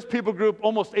see this people group,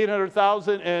 almost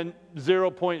 800,000 and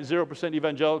 0.0%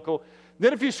 evangelical.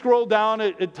 Then if you scroll down,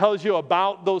 it tells you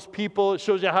about those people. It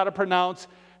shows you how to pronounce.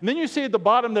 And then you see at the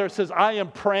bottom there, it says, I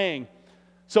am praying.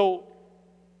 So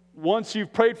once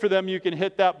you've prayed for them, you can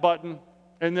hit that button,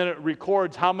 and then it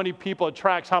records how many people, it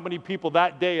tracks how many people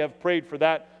that day have prayed for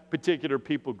that particular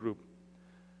people group.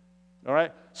 All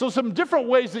right? So some different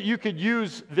ways that you could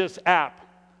use this app.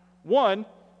 One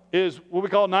is what we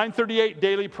call 938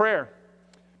 daily prayer.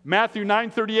 Matthew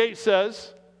 9:38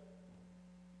 says,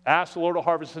 ask the Lord to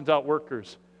harvest and send out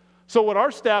workers. So what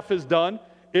our staff has done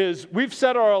is we've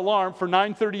set our alarm for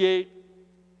 9:38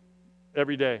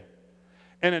 every day.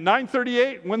 And at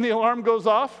 9:38, when the alarm goes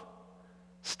off,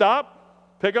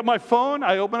 stop, pick up my phone,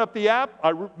 I open up the app,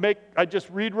 I just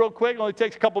read real quick, it only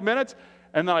takes a couple minutes,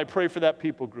 and then I pray for that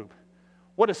people group.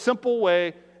 What a simple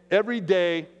way every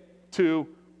day to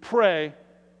pray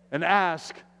and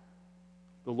ask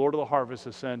the Lord of the harvest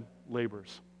to send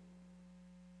laborers.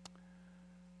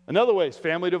 Another way is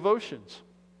family devotions,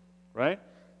 right?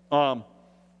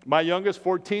 My youngest,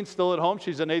 14, still at home.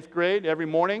 She's in 8th grade. Every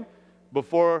morning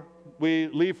before we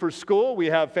leave for school, we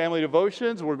have family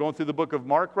devotions. We're going through the book of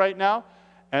Mark right now.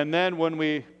 And then when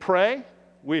we pray,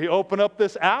 we open up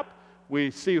this app.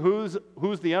 We see who's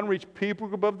the unreached people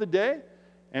group of the day,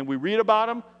 and we read about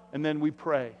them, and then we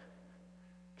pray.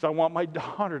 Because I want my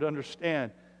daughter to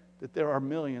understand that there are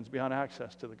millions beyond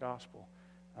access to the gospel.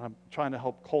 And I'm trying to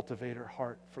help cultivate her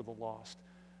heart for the lost,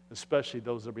 especially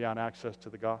those that are beyond access to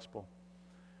the gospel.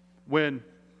 When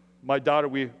my daughter,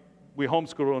 we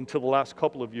homeschooled her until the last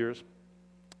couple of years.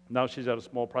 Now she's at a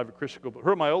small private Christian school. But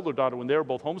her and my older daughter, when they were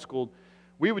both homeschooled,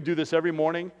 we would do this every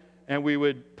morning, and we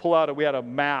would pull out, we had a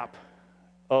map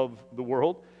of the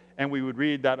world, and we would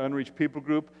read that unreached people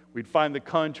group. We'd find the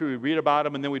country, we'd read about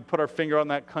them, and then we'd put our finger on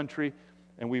that country,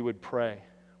 and we would pray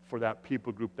for that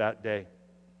people group that day.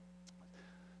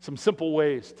 Some simple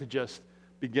ways to just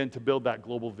begin to build that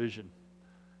global vision.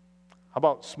 How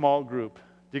about small group?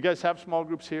 Do you guys have small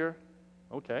groups here?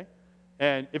 Okay.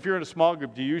 And if you're in a small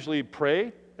group, do you usually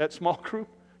pray at small group?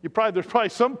 There's probably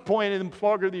some point in the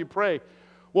small group that you pray.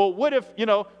 Well, what if,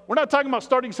 we're not talking about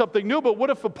starting something new, but what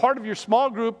if a part of your small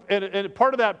group and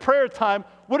part of that prayer time,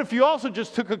 what if you also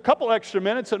just took a couple extra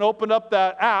minutes and opened up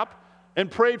that app and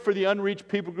prayed for the unreached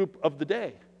people group of the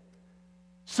day?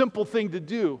 Simple thing to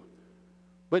do.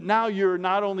 But now you're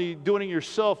not only doing it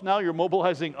yourself, now you're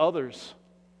mobilizing others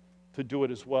to do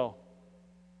it as well.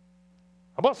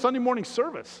 How about Sunday morning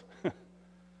service?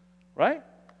 Right?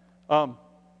 Well,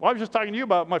 I was just talking to you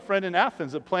about my friend in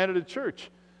Athens that planted a church.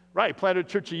 Right, planted a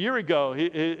church a year ago.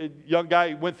 A young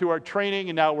guy went through our training,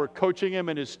 and now we're coaching him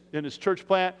in his church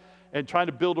plant and trying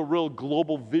to build a real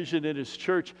global vision in his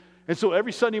church. And so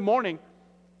every Sunday morning,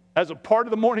 as a part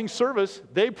of the morning service,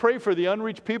 they pray for the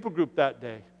unreached people group that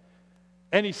day.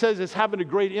 And he says it's having a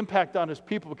great impact on his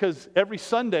people because every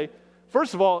Sunday,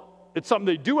 first of all, it's something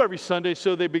they do every Sunday,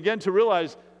 so they begin to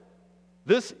realize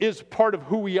this is part of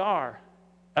who we are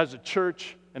as a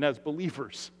church and as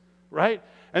believers, right?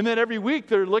 And then every week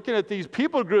they're looking at these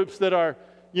people groups that are,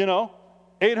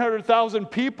 800,000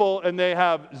 people, and they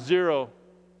have 0%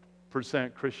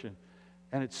 Christian.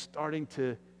 And it's starting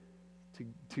to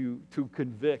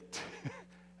convict.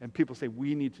 And people say,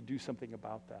 we need to do something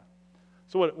about that.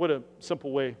 So what a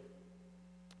simple way.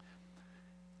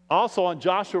 Also on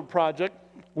Joshua Project,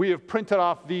 we have printed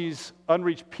off these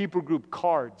unreached people group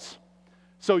cards.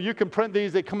 So you can print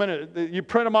these. They come in, you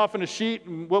print them off in a sheet,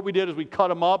 and what we did is we cut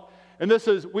them up. And this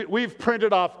is, we've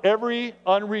printed off every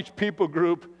unreached people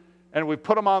group, and we've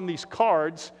put them on these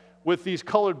cards with these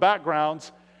colored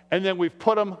backgrounds, and then we've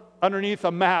put them underneath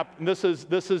a map. And this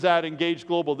is at Engage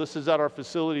Global. This is at our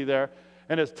facility there.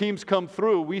 And as teams come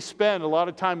through, we spend a lot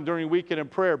of time during weekend in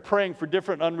prayer praying for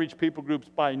different unreached people groups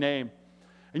by name.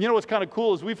 And what's kind of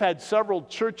cool is we've had several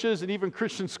churches and even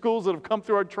Christian schools that have come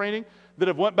through our training that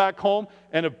have went back home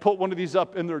and have put one of these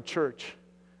up in their church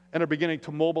and are beginning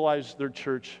to mobilize their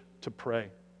church to pray.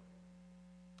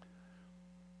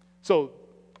 So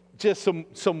just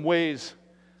some ways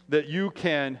that you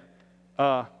can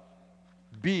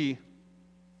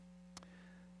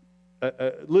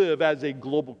live as a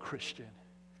global Christian.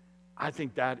 I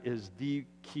think that is the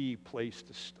key place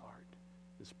to start,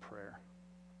 is prayer.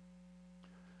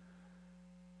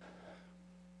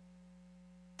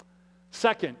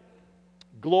 Second,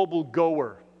 global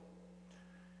goer.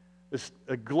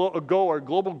 A global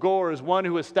goer is one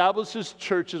who establishes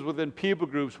churches within people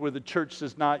groups where the church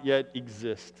does not yet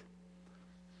exist.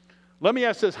 Let me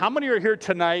ask this. How many are here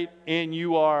tonight and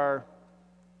you are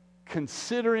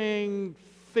considering,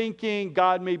 thinking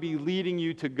God may be leading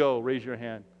you to go? Raise your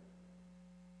hand.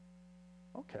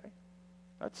 Okay.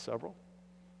 That's several.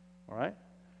 All right?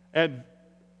 And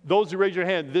those who raise your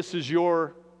hand, this is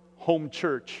your home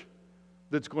church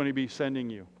that's going to be sending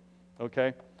you.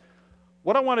 Okay?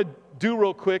 What I want to do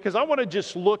real quick is I want to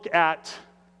just look at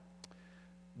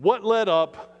what led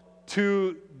up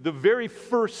to the very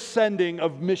first sending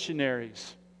of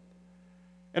missionaries.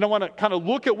 And I want to kind of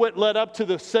look at what led up to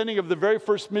the sending of the very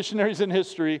first missionaries in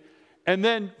history, and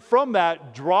then from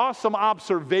that, draw some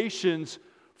observations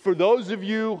for those of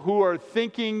you who are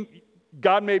thinking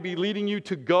God may be leading you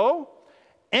to go,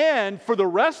 and for the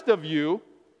rest of you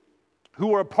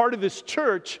who are a part of this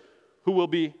church who will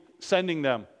be sending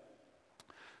them.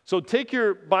 So take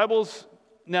your Bibles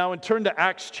now and turn to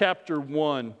Acts chapter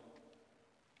 1.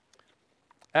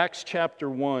 Acts chapter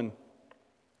 1.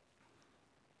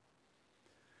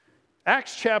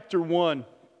 Acts chapter 1.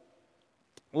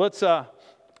 Let's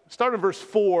start in verse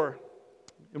 4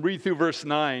 and read through verse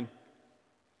 9.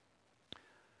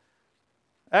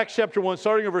 Acts chapter 1,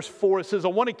 starting in verse 4, it says,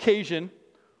 on one occasion,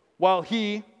 while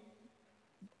he,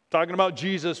 talking about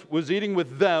Jesus, was eating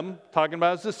with them, talking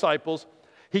about his disciples,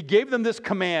 he gave them this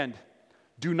command: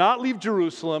 do not leave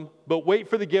Jerusalem, but wait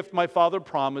for the gift my Father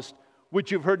promised,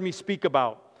 which you've heard me speak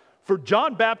about. For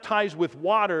John baptized with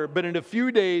water, but in a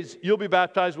few days you'll be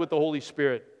baptized with the Holy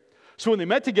Spirit. So when they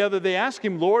met together, they asked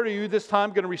him, Lord, are you this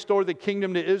time going to restore the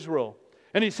kingdom to Israel?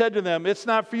 And he said to them, it's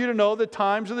not for you to know the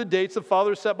times or the dates the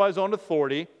Father has set by his own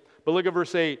authority. But look at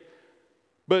verse 8.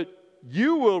 But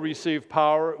you will receive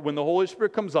power when the Holy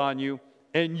Spirit comes on you,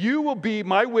 and you will be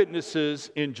my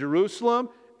witnesses in Jerusalem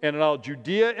and in all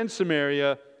Judea and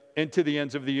Samaria and to the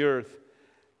ends of the earth.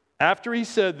 After he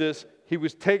said this, he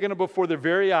was taken up before their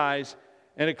very eyes,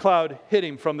 and a cloud hid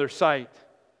him from their sight.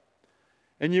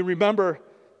 And you remember,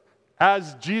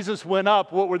 as Jesus went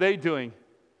up, what were they doing?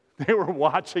 They were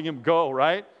watching him go,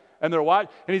 right? And they're watching,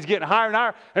 and he's getting higher and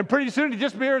higher. And pretty soon he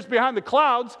just appears behind the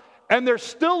clouds, and they're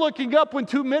still looking up when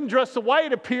two men dressed in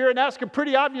white appear and ask a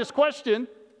pretty obvious question.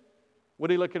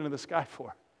 What are you looking in the sky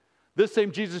for? This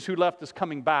same Jesus who left is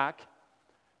coming back.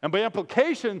 And by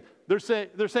implication, they're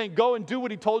saying, go and do what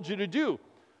he told you to do.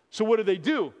 So what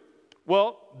do?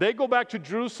 Well, they go back to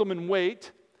Jerusalem and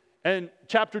wait. And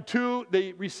chapter 2,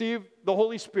 they receive the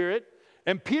Holy Spirit.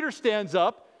 And Peter stands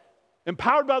up,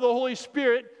 empowered by the Holy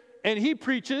Spirit, and he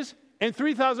preaches, and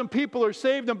 3,000 people are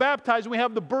saved and baptized, and we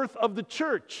have the birth of the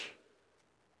church.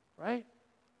 Right?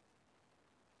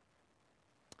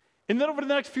 And then over the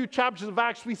next few chapters of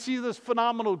Acts, we see this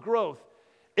phenomenal growth.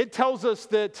 It tells us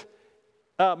that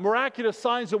miraculous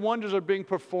signs and wonders are being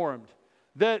performed,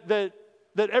 that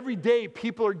every day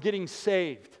people are getting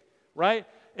saved, right?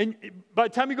 And by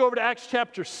the time you go over to Acts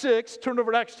chapter 6, turn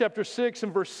over to Acts chapter 6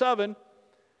 and verse 7,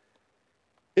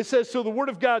 it says, so the word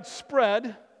of God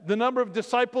spread, the number of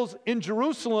disciples in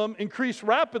Jerusalem increased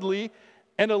rapidly,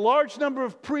 and a large number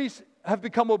of priests have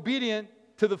become obedient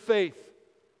to the faith.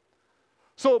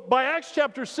 So by Acts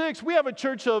chapter 6, we have a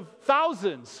church of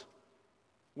thousands.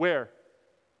 Where?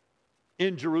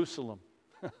 In Jerusalem.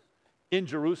 In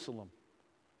Jerusalem.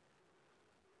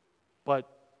 But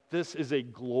this is a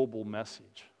global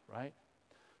message, right?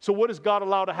 So what does God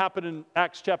allow to happen in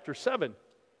Acts chapter 7?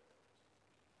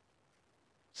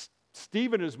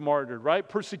 Stephen is martyred, right?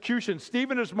 Persecution.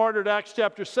 Stephen is martyred, Acts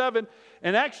chapter 7.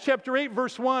 And Acts chapter 8,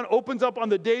 verse 1 opens up on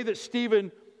the day that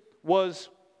Stephen was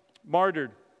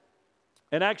martyred.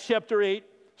 In Acts chapter 8,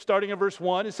 starting in verse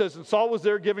 1, it says, and Saul was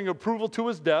there giving approval to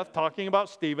his death, talking about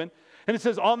Stephen. And it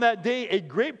says, on that day, a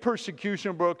great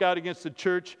persecution broke out against the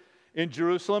church in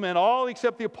Jerusalem, and all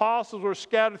except the apostles were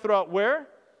scattered throughout where?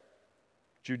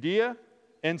 Judea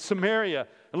and Samaria.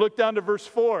 And look down to verse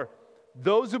 4.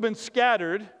 Those who've been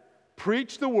scattered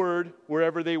preached the word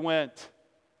wherever they went.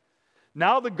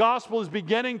 Now the gospel is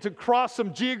beginning to cross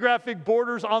some geographic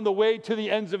borders on the way to the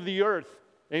ends of the earth.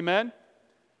 Amen?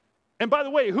 And by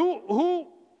the way, who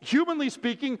humanly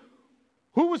speaking,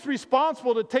 who was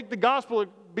responsible to take the gospel,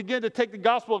 begin to take the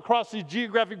gospel across these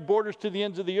geographic borders to the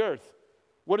ends of the earth?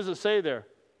 What does it say there?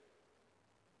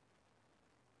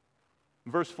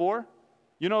 Verse 4,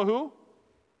 you know who?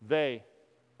 They.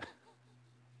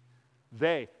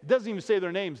 They. It doesn't even say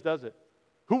their names, does it?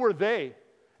 Who were they?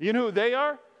 You know who they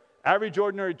are? Average,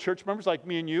 ordinary church members like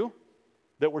me and you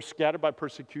that were scattered by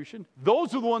persecution.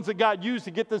 Those are the ones that God used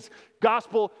to get this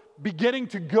gospel beginning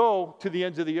to go to the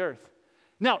ends of the earth.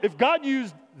 Now, if God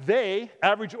used they,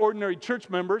 average, ordinary church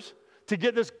members, to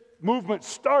get this movement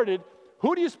started,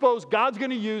 who do you suppose God's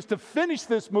going to use to finish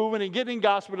this movement and getting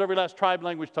gospel to every last tribe,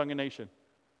 language, tongue, and nation?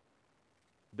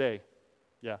 They.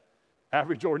 Yeah.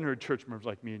 Average, ordinary church members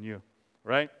like me and you.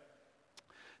 Right?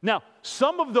 Now,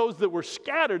 some of those that were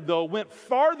scattered, though, went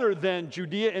farther than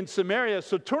Judea and Samaria.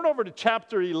 So turn over to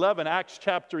chapter 11, Acts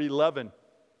chapter 11.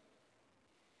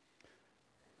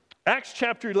 Acts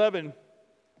chapter 11,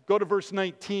 go to verse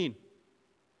 19.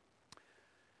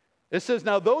 It says,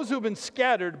 "Now those who have been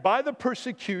scattered by the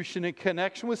persecution in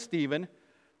connection with Stephen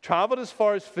traveled as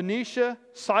far as Phoenicia,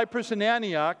 Cyprus, and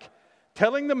Antioch,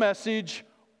 telling the message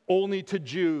only to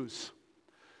Jews."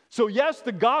 So yes,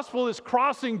 the gospel is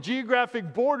crossing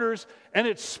geographic borders and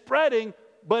it's spreading,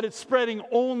 but it's spreading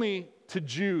only to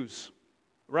Jews,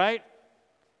 right?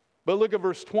 But look at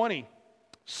verse 20.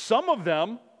 Some of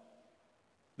them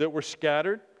that were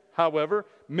scattered, however,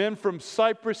 men from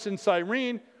Cyprus and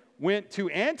Cyrene, went to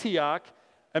Antioch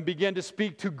and began to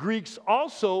speak to Greeks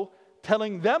also,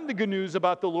 telling them the good news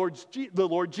about the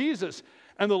Lord Jesus.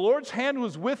 And the Lord's hand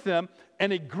was with them,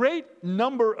 and a great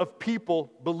number of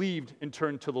people believed and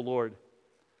turned to the Lord.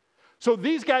 So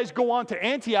these guys go on to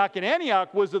Antioch, and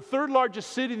Antioch was the third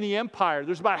largest city in the empire.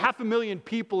 There's about 500,000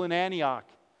 people in Antioch.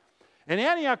 And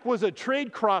Antioch was a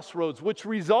trade crossroads, which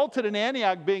resulted in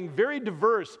Antioch being very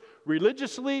diverse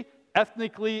religiously,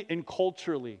 ethnically, and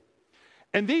culturally.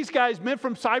 And these guys, men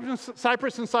from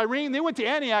Cyprus and Cyrene, they went to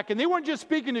Antioch, and they weren't just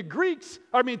speaking to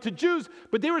Jews,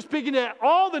 but they were speaking to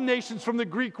all the nations from the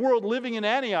Greek world living in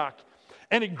Antioch.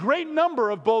 And a great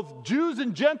number of both Jews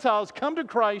and Gentiles come to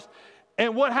Christ.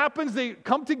 And what happens? They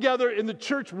come together in the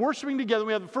church, worshiping together.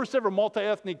 We have the first ever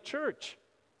multi-ethnic church.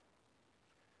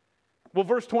 Well,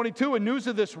 verse 22, when news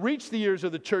of this reached the ears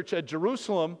of the church at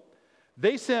Jerusalem,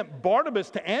 they sent Barnabas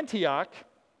to Antioch.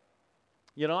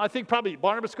 I think probably,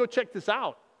 Barnabas, go check this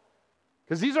out.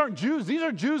 Because these aren't Jews. These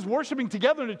are Jews worshiping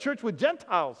together in a church with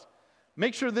Gentiles.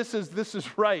 Make sure this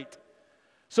is right.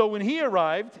 So when he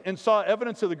arrived and saw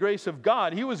evidence of the grace of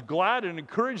God, he was glad and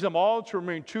encouraged them all to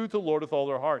remain true to the Lord with all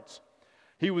their hearts.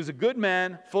 He was a good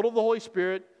man, full of the Holy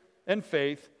Spirit and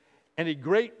faith, and a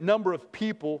great number of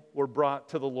people were brought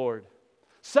to the Lord.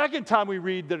 Second time we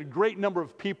read that a great number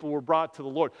of people were brought to the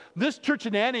Lord. This church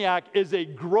in Antioch is a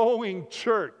growing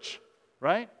church.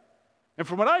 Right? And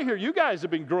from what I hear, you guys have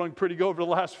been growing pretty good over the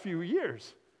last few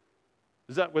years.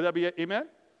 Would that be amen?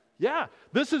 Yeah.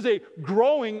 This is a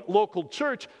growing local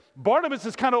church. Barnabas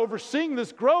is kind of overseeing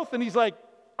this growth, and he's like,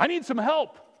 I need some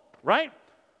help. Right?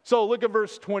 So look at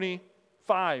verse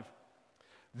 25.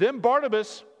 Then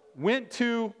Barnabas went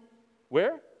to,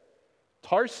 where?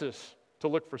 Tarsus to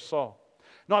look for Saul.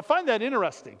 Now I find that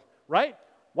interesting, right?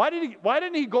 Why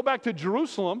didn't he go back to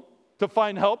Jerusalem to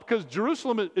find help? Because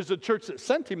Jerusalem is the church that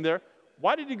sent him there.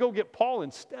 Why did he go get Paul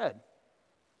instead?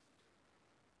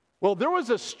 Well, there was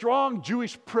a strong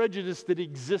Jewish prejudice that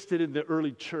existed in the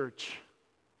early church,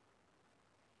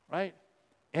 right?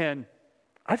 And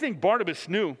I think Barnabas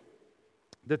knew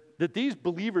that these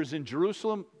believers in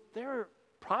Jerusalem, they're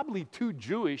probably too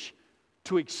Jewish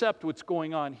to accept what's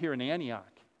going on here in Antioch.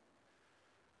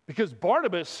 Because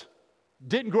Barnabas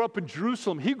didn't grow up in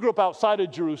Jerusalem. He grew up outside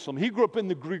of Jerusalem. He grew up in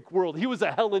the Greek world. He was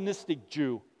a Hellenistic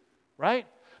Jew, right?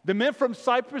 The men from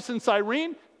Cyprus and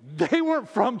Cyrene, they weren't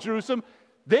from Jerusalem.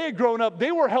 They had grown up.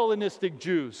 They were Hellenistic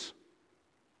Jews.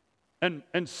 And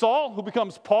Saul, who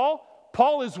becomes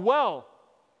Paul as well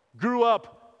grew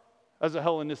up as a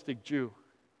Hellenistic Jew.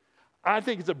 I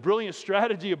think it's a brilliant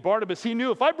strategy of Barnabas. He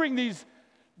knew if I bring these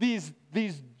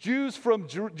Jews from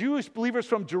Jewish believers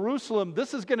from Jerusalem,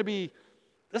 this is going to be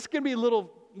a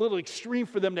little extreme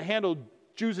for them to handle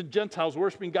Jews and Gentiles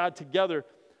worshiping God together.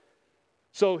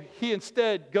 So he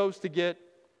instead goes to get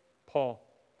Paul.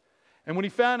 And when he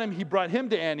found him, he brought him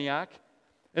to Antioch.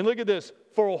 And look at this.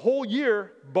 For a whole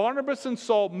year, Barnabas and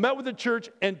Saul met with the church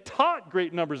and taught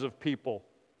great numbers of people.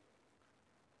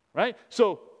 Right?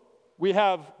 So we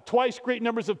have twice great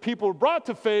numbers of people were brought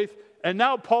to faith, and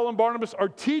now Paul and Barnabas are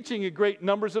teaching a great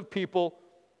numbers of people.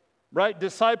 Right?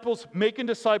 Disciples, making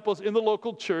disciples in the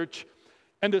local church.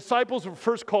 And disciples were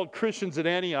first called Christians at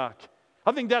Antioch.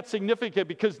 I think that's significant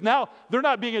because now they're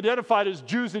not being identified as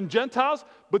Jews and Gentiles,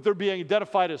 but they're being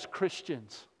identified as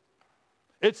Christians.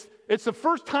 It's the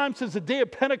first time since the day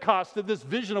of Pentecost that this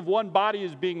vision of one body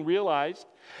is being realized.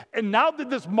 And now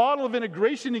that this model of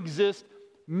integration exists,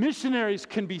 missionaries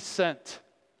can be sent.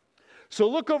 So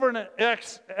look over in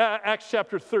Acts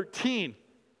chapter 13.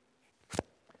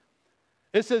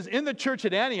 It says, in the church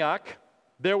at Antioch,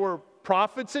 there were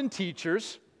prophets and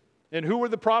teachers. And who were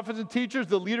the prophets and teachers,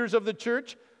 the leaders of the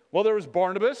church? Well, there was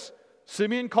Barnabas,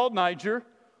 Simeon called Niger,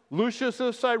 Lucius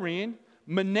of Cyrene,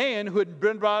 Manaen, who had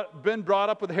been brought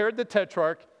up with Herod the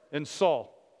Tetrarch, and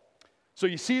Saul. So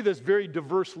you see this very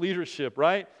diverse leadership,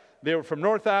 right? They were from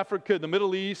North Africa, the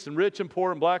Middle East, and rich and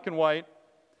poor and black and white.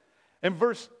 And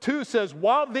verse 2 says,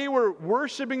 while they were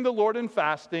worshiping the Lord and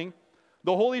fasting,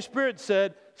 The Holy Spirit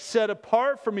said, "Set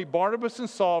apart for me Barnabas and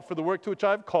Saul for the work to which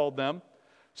I have called them."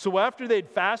 So after they'd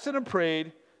fasted and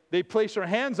prayed, they placed their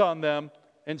hands on them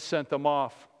and sent them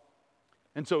off.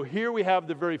 And so here we have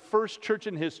the very first church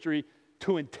in history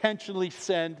to intentionally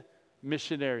send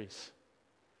missionaries.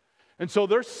 And so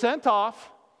they're sent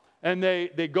off, and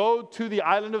they go to the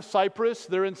island of Cyprus.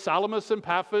 They're in Salamis and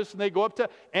Paphos, and they go up to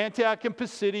Antioch and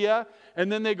Pisidia,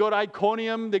 and then they go to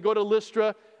Iconium, they go to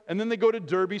Lystra, and then they go to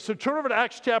Derbe. So turn over to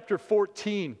Acts chapter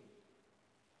 14.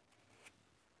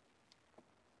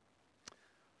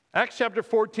 Acts chapter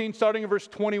 14, starting in verse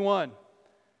 21.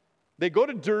 They go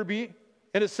to Derbe,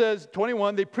 and it says,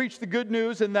 21, they preached the good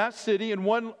news in that city and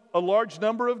won a large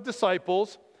number of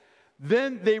disciples.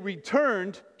 Then they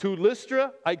returned to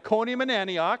Lystra, Iconium, and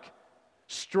Antioch,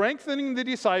 strengthening the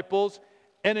disciples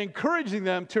and encouraging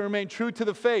them to remain true to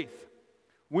the faith.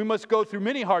 "We must go through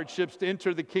many hardships to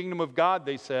enter the kingdom of God,"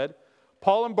 they said.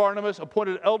 Paul and Barnabas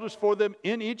appointed elders for them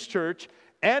in each church,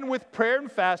 and with prayer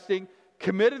and fasting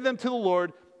committed them to the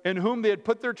Lord, in whom they had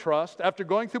put their trust. After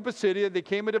going through Pisidia, they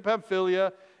came into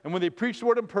Pamphylia, and when they preached the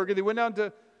word in Perga, they went down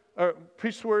to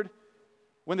preached the word.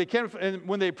 When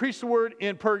they preached the word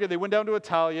in Perga, they went down to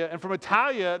Italia, and from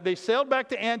Italia they sailed back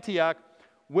to Antioch,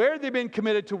 where they'd been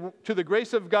committed to the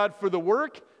grace of God for the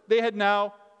work they had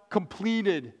now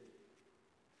completed.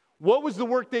 What was the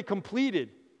work they completed?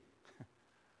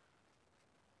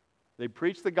 They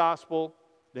preached the gospel,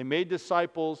 they made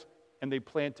disciples, and they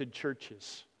planted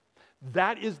churches.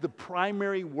 That is the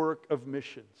primary work of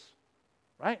missions,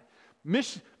 right?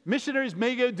 Missionaries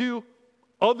may go do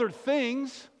other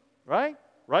things, right?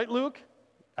 Right, Luke?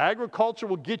 Agriculture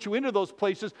will get you into those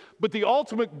places, but the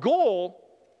ultimate goal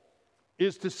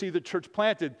is to see the church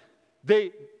planted.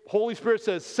 Holy Spirit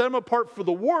says, set them apart for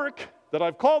the work that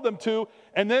I've called them to,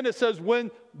 and then it says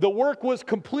when the work was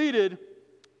completed,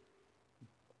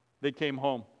 they came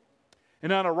home.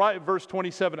 And verse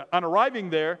 27, on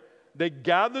arriving there, they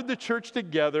gathered the church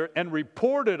together and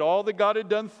reported all that God had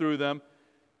done through them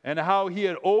and how he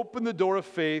had opened the door of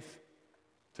faith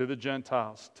to the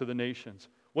Gentiles, to the nations.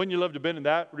 Wouldn't you love to have been in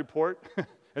that report,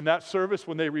 in that service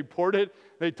when they reported?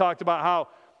 They talked about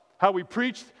how we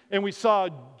preached and we saw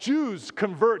Jews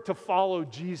convert to follow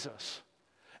Jesus.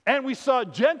 And we saw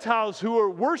Gentiles who were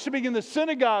worshiping in the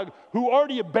synagogue who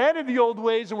already abandoned the old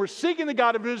ways and were seeking the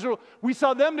God of Israel. We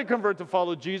saw them to convert to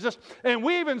follow Jesus. And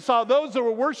we even saw those that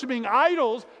were worshiping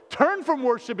idols turn from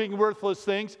worshiping worthless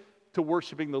things to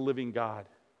worshiping the living God.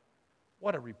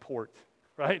 What a report,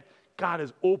 right? God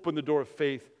has opened the door of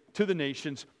faith to the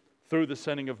nations through the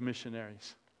sending of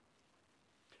missionaries.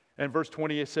 And verse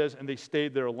 28 says, and they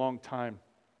stayed there a long time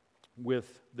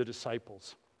with the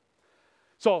disciples.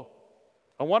 So,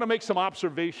 I want to make some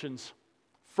observations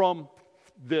from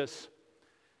this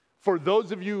for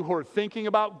those of you who are thinking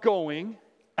about going,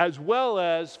 as well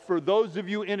as for those of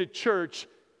you in a church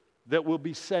that will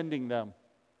be sending them.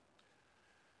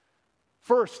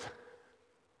 First,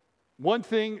 one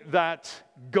thing that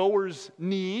goers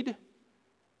need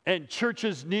and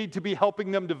churches need to be helping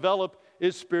them develop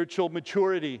is spiritual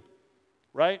maturity,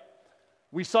 right?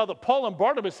 We saw that Paul and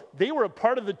Barnabas, they were a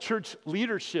part of the church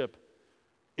leadership.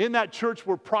 In that church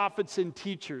were prophets and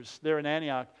teachers there in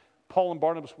Antioch. Paul and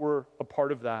Barnabas were a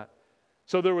part of that.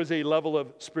 So there was a level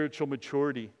of spiritual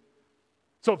maturity.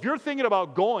 So if you're thinking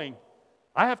about going,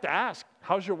 I have to ask,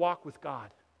 how's your walk with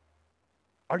God?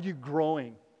 Are you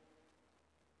growing?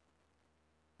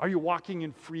 Are you walking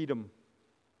in freedom?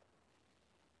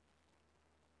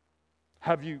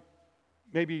 Have you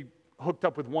maybe hooked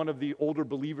up with one of the older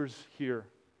believers here?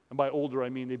 And by older, I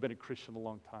mean they've been a Christian a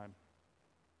long time.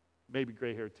 Maybe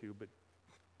gray hair too, but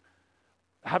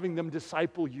having them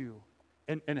disciple you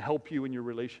and help you in your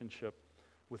relationship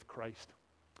with Christ.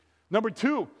 Number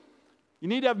two, you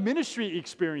need to have ministry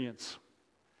experience.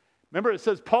 Remember, it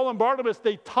says Paul and Barnabas,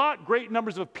 they taught great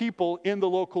numbers of people in the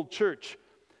local church.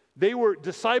 They were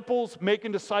disciples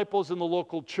making disciples in the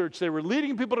local church. They were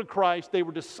leading people to Christ. They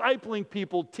were discipling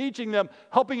people, teaching them,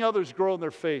 helping others grow in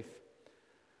their faith.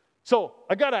 So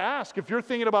I got to ask, if you're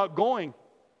thinking about going,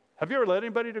 have you ever led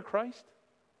anybody to Christ?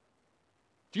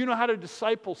 Do you know how to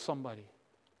disciple somebody?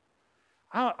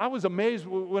 I was amazed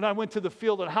when I went to the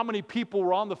field at how many people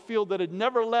were on the field that had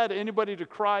never led anybody to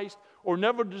Christ or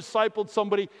never discipled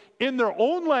somebody in their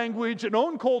own language and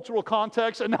own cultural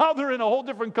context, and now they're in a whole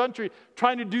different country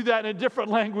trying to do that in a different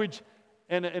language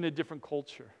and in a different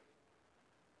culture.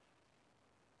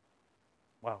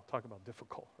 Wow, talk about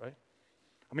difficult, right?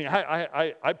 I mean,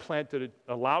 I planted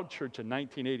a Loud Church in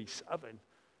 1987.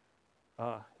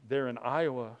 There in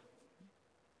Iowa,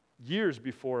 years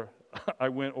before I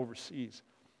went overseas.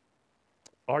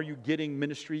 Are you getting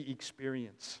ministry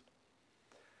experience?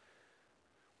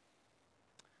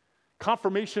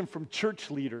 confirmation from church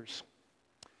leaders.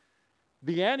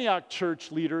 The Antioch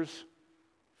church leaders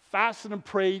fasted and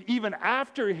prayed even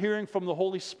after hearing from the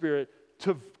Holy Spirit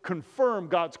to confirm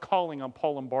God's calling on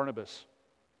Paul and Barnabas.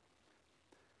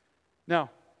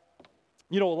 Now,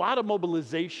 a lot of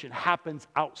mobilization happens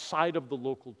outside of the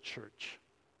local church,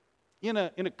 in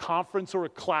a conference or a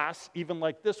class, even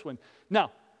like this one.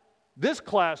 Now, this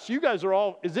class, you guys are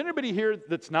all, is anybody here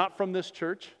that's not from this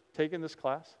church taking this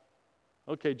class?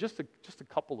 Okay, just a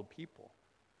couple of people.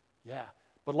 Yeah.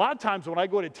 But a lot of times when I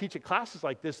go to teach at classes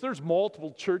like this, there's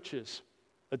multiple churches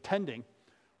attending,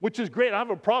 which is great. I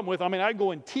have a problem with. I go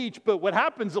and teach, but what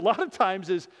happens a lot of times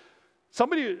is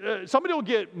somebody will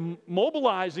get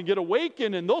mobilized and get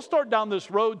awakened, and they'll start down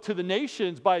this road to the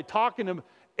nations by talking to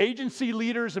agency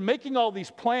leaders and making all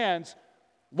these plans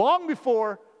long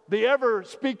before they ever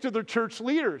speak to their church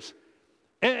leaders.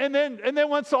 And then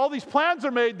once all these plans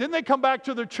are made, then they come back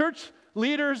to their church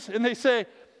leaders and they say,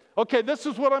 okay, this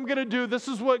is what I'm going to do. This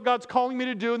is what God's calling me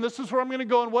to do, and this is where I'm going to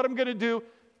go and what I'm going to do.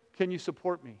 Can you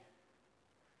support me?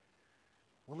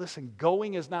 Well, listen,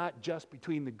 going is not just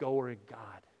between the goer and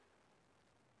God,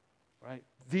 right?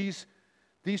 These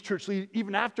church leaders,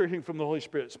 even after hearing from the Holy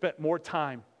Spirit, spent more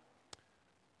time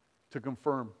to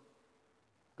confirm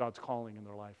God's calling in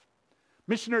their life.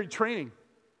 Missionary training.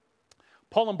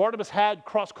 Paul and Barnabas had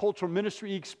cross-cultural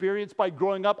ministry experience by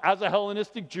growing up as a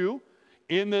Hellenistic Jew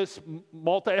in this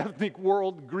multi-ethnic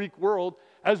world, Greek world,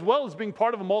 as well as being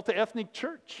part of a multi-ethnic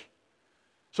church.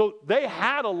 So they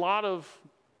had a lot of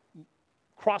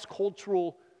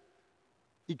cross-cultural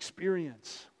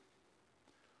experience.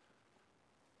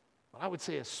 But I would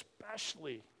say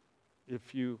especially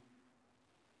if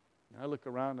I look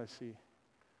around, I see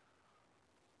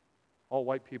all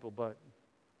white people but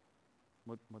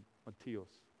Matthias,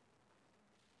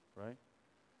 right?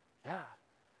 Yeah.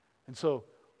 And so,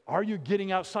 are you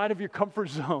getting outside of your comfort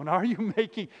zone? Are you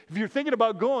if you're thinking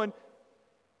about going,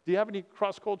 do you have any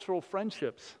cross-cultural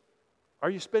friendships? Are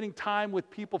you spending time with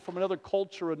people from another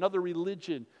culture, another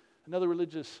religion, another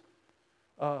religious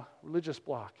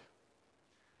block?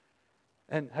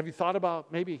 And have you thought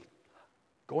about maybe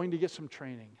going to get some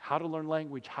training, how to learn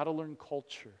language, how to learn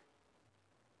culture?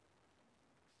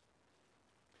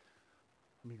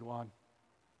 Let me go on.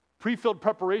 Pre-filled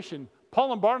preparation.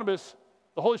 Paul and Barnabas,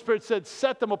 the Holy Spirit said,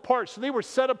 set them apart. So they were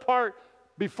set apart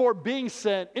before being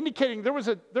sent, indicating there was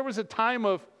a time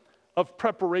of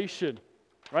preparation,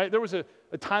 right? There was a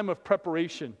time of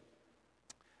preparation.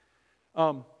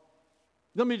 Let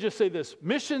me just say this.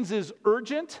 Missions is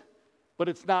urgent, but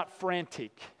it's not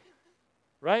frantic,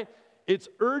 right? It's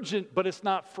urgent, but it's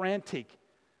not frantic.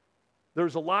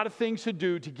 There's a lot of things to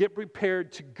do to get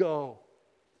prepared to go.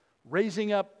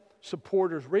 Raising up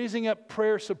supporters, raising up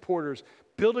prayer supporters,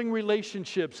 building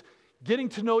relationships, getting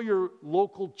to know your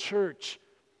local church.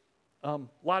 A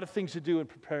lot of things to do in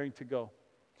preparing to go.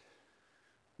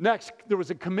 Next, there was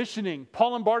a commissioning.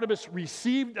 Paul and Barnabas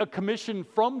received a commission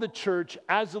from the church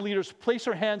as the leaders placed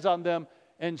their hands on them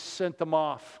and sent them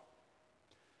off.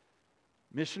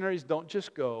 Missionaries don't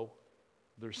just go,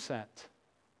 they're sent,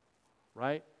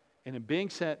 right? And in being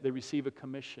sent, they receive a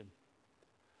commission.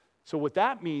 So what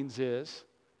that means is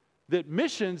that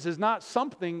missions is not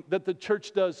something that the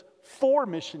church does for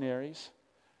missionaries.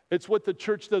 It's what the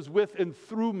church does with and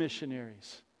through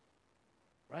missionaries,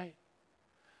 right?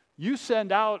 You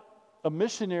send out a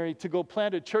missionary to go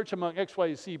plant a church among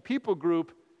XYZ people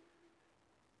group.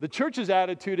 The church's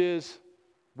attitude is,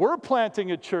 we're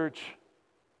planting a church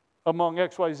among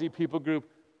XYZ people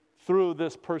group through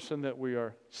this person that we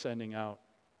are sending out.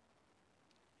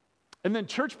 And then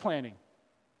church planting.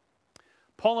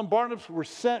 Paul and Barnabas were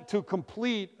sent to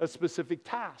complete a specific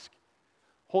task.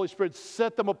 Holy Spirit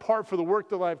set them apart for the work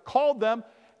that I've called them,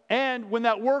 and when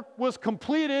that work was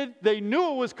completed, they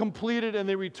knew it was completed and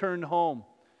they returned home.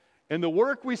 And the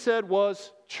work, we said,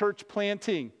 was church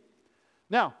planting.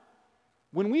 Now,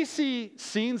 when we see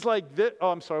scenes like this,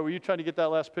 I'm sorry, were you trying to get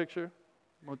that last picture,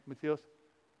 Matthias?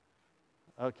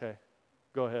 Okay,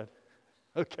 go ahead.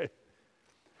 Okay.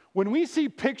 When we see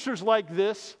pictures like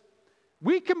this,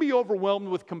 we can be overwhelmed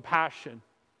with compassion,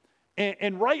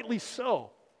 and rightly so.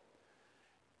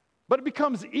 But it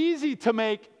becomes easy to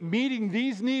make meeting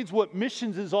these needs what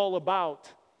missions is all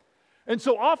about. And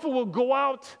so often we'll go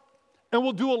out and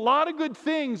we'll do a lot of good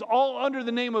things all under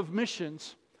the name of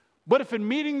missions. But if in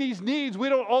meeting these needs we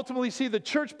don't ultimately see the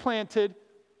church planted,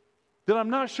 then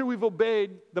I'm not sure we've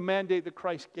obeyed the mandate that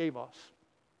Christ gave us.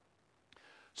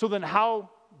 So then how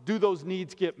do those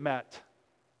needs get met?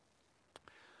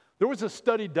 There was a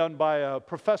study done by a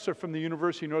professor from the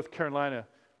University of North Carolina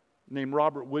named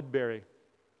Robert Woodbury.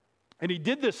 And he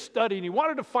did this study and he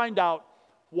wanted to find out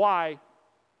why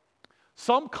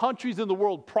some countries in the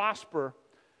world prosper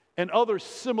and other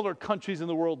similar countries in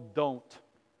the world don't.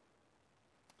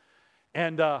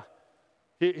 And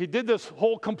he did this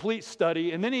whole complete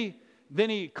study, and then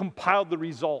he compiled the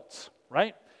results,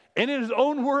 right? And in his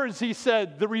own words, he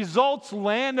said, the results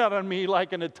landed on me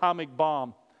like an atomic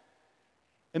bomb.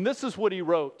 And this is what he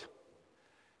wrote.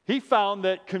 He found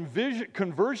that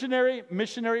conversionary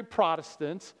missionary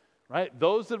Protestants, right,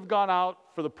 those that have gone out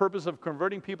for the purpose of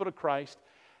converting people to Christ,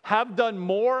 have done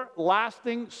more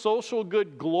lasting social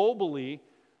good globally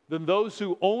than those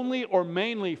who only or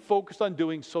mainly focused on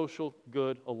doing social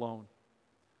good alone,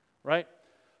 right?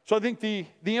 So I think the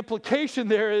implication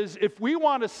there is if we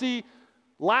want to see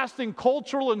lasting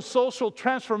cultural and social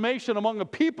transformation among a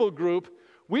people group,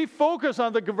 we focus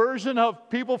on the conversion of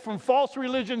people from false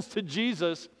religions to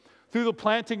Jesus through the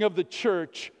planting of the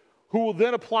church, who will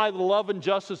then apply the love and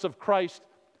justice of Christ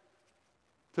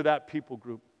to that people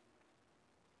group.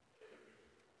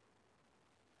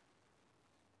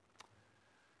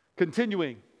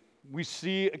 Continuing, we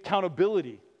see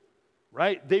accountability,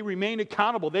 right? They remained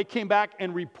accountable. They came back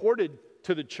and reported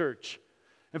to the church.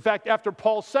 In fact, after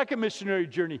Paul's second missionary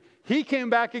journey, he came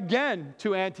back again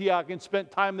to Antioch and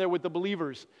spent time there with the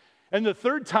believers. And the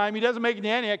third time, he doesn't make it to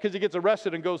Antioch because he gets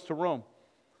arrested and goes to Rome.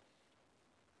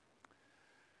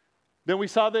 Then we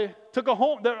saw they took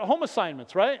their home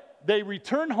assignments, right? They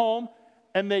returned home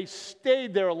and they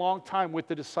stayed there a long time with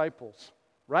the disciples,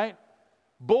 right?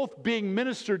 Both being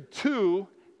ministered to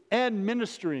and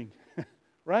ministering,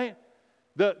 right?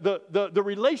 The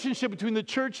relationship between the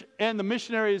church and the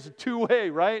missionary is a two-way,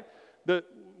 right?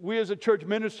 We as a church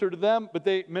minister to them, but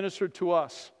they minister to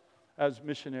us as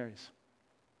missionaries.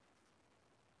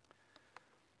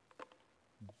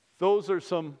 Those are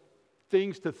some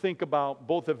things to think about,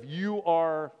 both if you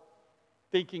are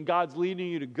thinking God's leading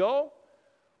you to go,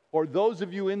 or those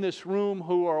of you in this room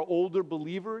who are older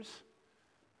believers.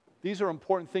 These are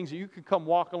important things that you can come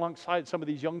walk alongside some of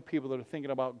these young people that are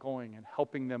thinking about going and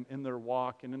helping them in their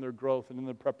walk and in their growth and in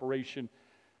their preparation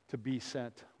to be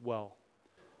sent well.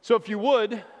 So if you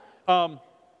would, the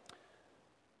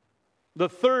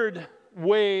third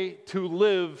way to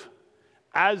live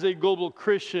as a global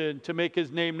Christian to make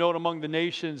his name known among the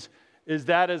nations is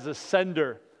that as a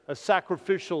sender, a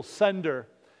sacrificial sender.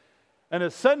 And a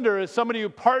sender is somebody who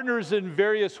partners in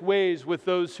various ways with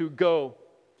those who go.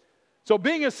 So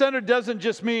being a sender doesn't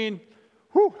just mean,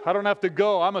 I don't have to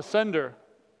go, I'm a sender.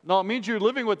 No, it means you're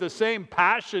living with the same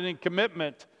passion and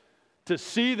commitment to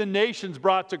see the nations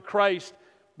brought to Christ,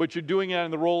 but you're doing it in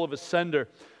the role of a sender.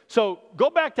 So go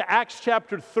back to Acts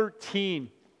chapter 13.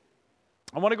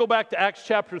 I want to go back to Acts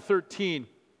chapter 13.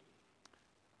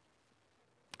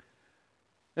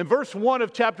 In verse 1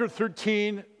 of chapter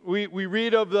 13, we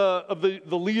read of the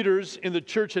leaders in the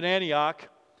church at Antioch.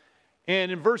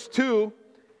 And in verse 2,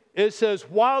 it says,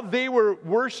 while they were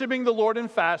worshiping the Lord and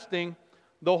fasting,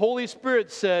 the Holy Spirit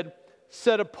said,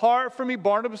 set apart for me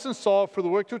Barnabas and Saul for the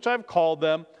work to which I have called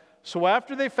them. So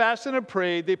after they fasted and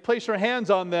prayed, they placed their hands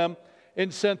on them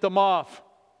and sent them off.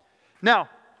 Now,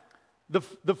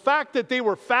 the fact that they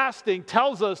were fasting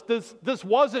tells us this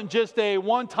wasn't just a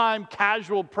one-time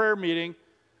casual prayer meeting,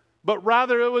 but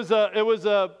rather it was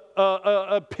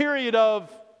a period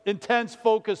of intense,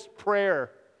 focused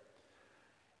prayer.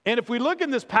 And if we look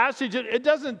in this passage, it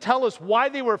doesn't tell us why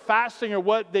they were fasting or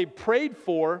what they prayed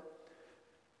for.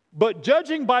 But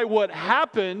judging by what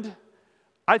happened,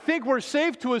 I think we're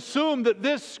safe to assume that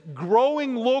this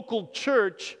growing local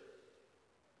church,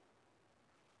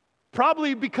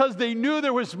 probably because they knew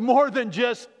there was more than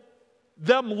just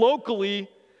them locally,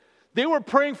 they were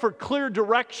praying for clear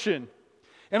direction.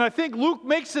 And I think Luke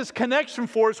makes this connection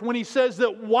for us when he says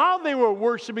that while they were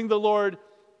worshiping the Lord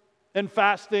and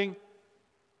fasting,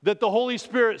 that the Holy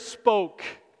Spirit spoke.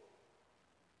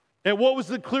 And what was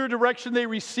the clear direction they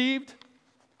received?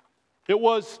 It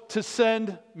was to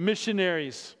send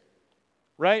missionaries,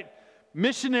 right?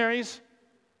 Missionaries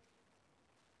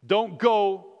don't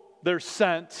go, they're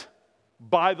sent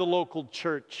by the local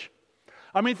church.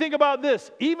 I mean, think about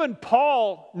this. Even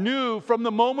Paul knew from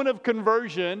the moment of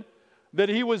conversion that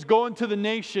he was going to the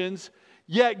nations,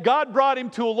 yet God brought him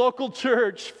to a local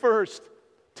church first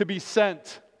to be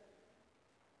sent.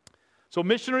 So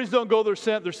missionaries don't go, they're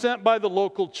sent by the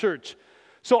local church.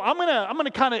 So I'm gonna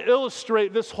kind of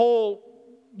illustrate this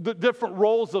the different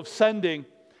roles of sending.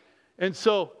 And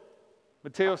so,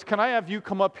 Mateos, can I have you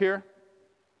come up here?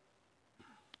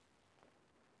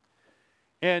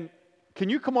 And can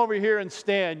you come over here and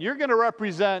stand? You're gonna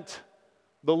represent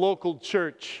the local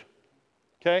church,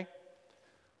 okay?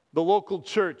 The local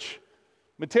church.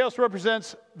 Mateos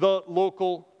represents the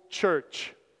local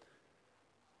church.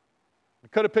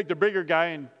 Could have picked a bigger guy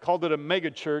and called it a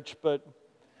mega church, but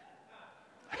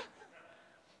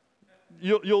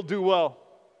you'll do well.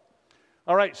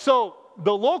 All right, so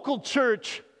the local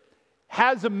church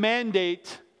has a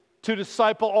mandate to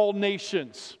disciple all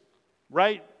nations,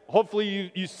 right?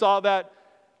 Hopefully you saw that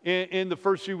in the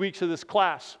first few weeks of this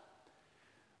class.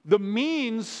 The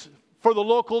means for the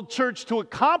local church to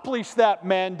accomplish that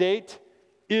mandate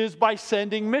is by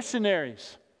sending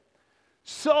missionaries.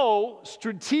 So,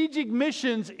 strategic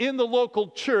missions in the local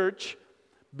church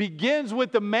begins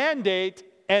with the mandate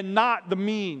and not the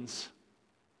means.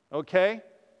 Okay?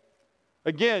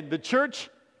 Again, the church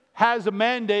has a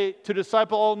mandate to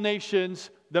disciple all nations.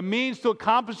 The means to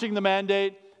accomplishing the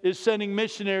mandate is sending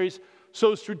missionaries.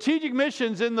 So, strategic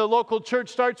missions in the local church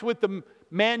starts with the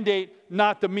mandate,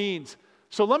 not the means.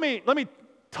 So let me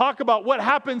talk about what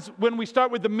happens when we start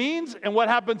with the means and what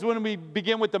happens when we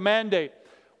begin with the mandate.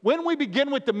 When we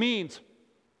begin with the means,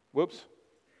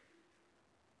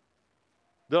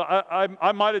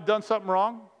 I might have done something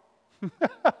wrong.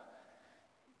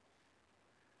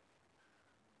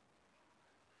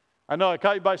 I know, I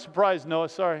caught you by surprise, Noah,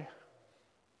 sorry.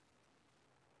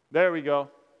 There we go.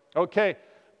 Okay,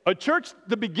 a church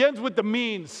that begins with the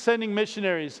means, sending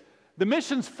missionaries. The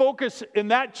missions focus in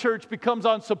that church becomes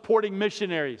on supporting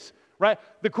missionaries, right?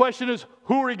 The question is,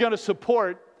 who are we going to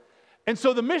support? And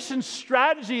so the mission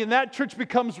strategy in that church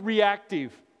becomes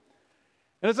reactive.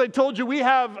 And as I told you, we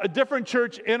have a different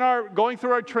church going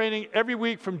through our training every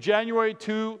week from January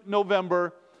to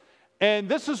November. And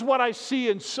this is what I see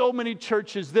in so many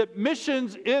churches, that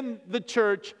missions in the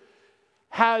church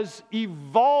has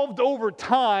evolved over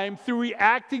time through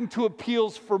reacting to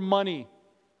appeals for money.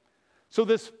 So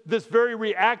this very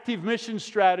reactive mission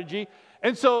strategy.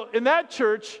 And so in that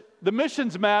church, the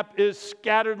missions map is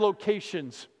scattered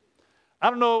locations. I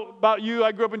don't know about you,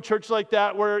 I grew up in church like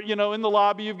that where, in the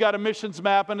lobby you've got a missions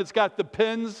map and it's got the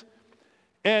pins.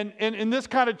 And in this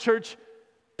kind of church,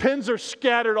 pins are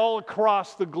scattered all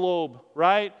across the globe,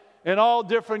 right? In all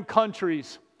different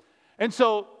countries. And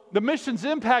so the missions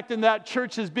impact in that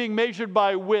church is being measured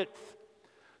by width.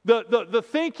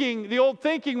 The old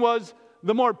thinking was,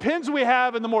 the more pins we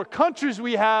have and the more countries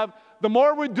we have, the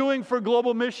more we're doing for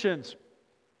global missions.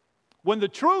 When the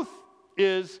truth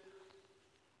is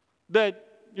that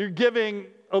you're giving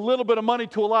a little bit of money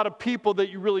to a lot of people that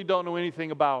you really don't know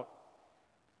anything about.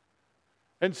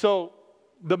 And so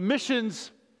the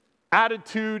missions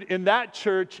attitude in that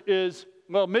church is,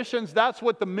 missions, that's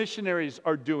what the missionaries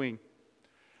are doing.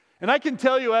 And I can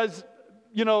tell you, as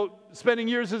spending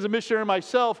years as a missionary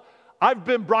myself, I've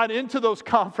been brought into those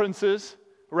conferences,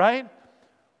 right?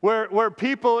 Where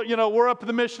people, we're up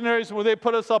the missionaries, where they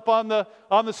put us up on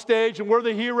the stage and we're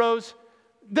the heroes.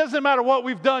 Doesn't matter what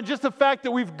we've done, just the fact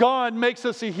that we've gone makes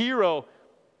us a hero.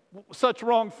 Such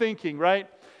wrong thinking, right?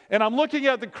 And I'm looking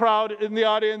at the crowd in the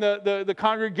audience, the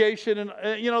congregation, and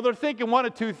they're thinking one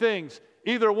of two things.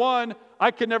 Either one,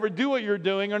 I can never do what you're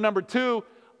doing, or number two,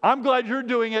 I'm glad you're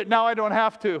doing it, now I don't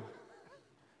have to.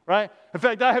 Right? In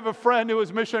fact, I have a friend who was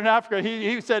a missionary in Africa.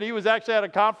 He said he was actually at a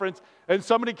conference, and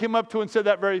somebody came up to him and said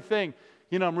that very thing.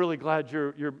 I'm really glad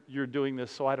you're doing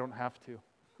this, so I don't have to.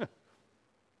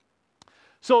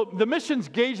 So the missions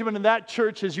engagement in that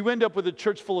church is you end up with a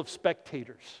church full of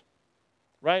spectators,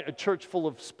 right? A church full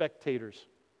of spectators.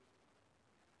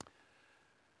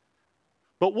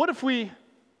 But what if we,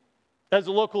 as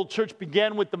a local church,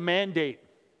 began with the mandate?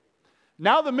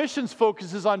 Now the missions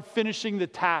focus is on finishing the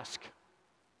task.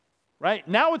 Right?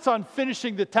 Now it's on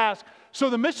finishing the task. So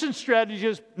the mission strategy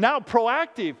is now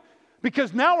proactive,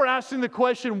 because now we're asking the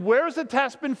question, where has the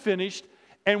task been finished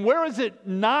and where is it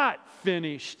not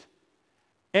finished?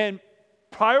 And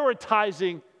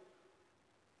prioritizing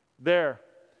there.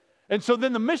 And so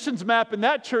then the missions map in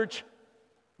that church,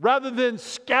 rather than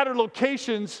scattered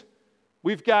locations,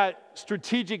 we've got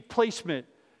strategic placement.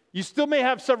 You still may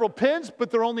have several pins, but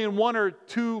they're only in one or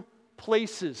two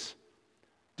places,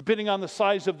 depending on the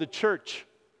size of the church.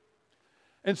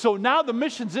 And so now the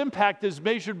missions impact is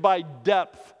measured by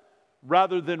depth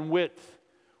rather than width.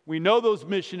 We know those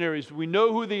missionaries. We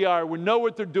know who they are. We know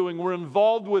what they're doing. We're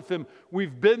involved with them.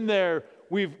 We've been there.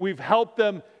 We've helped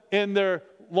them in their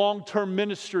long-term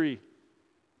ministry.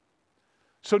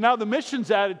 So now the missions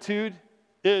attitude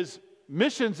is,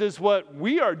 missions is what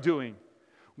we are doing.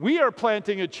 We are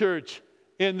planting a church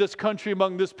in this country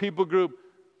among this people group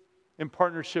in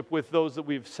partnership with those that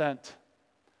we've sent.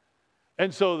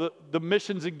 And so the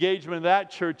missions engagement of that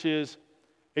church is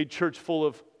a church full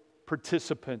of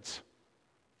participants.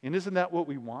 And isn't that what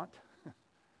we want?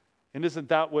 And isn't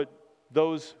that what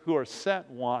those who are sent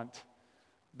want?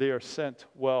 They are sent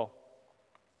well.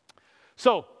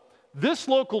 So this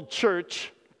local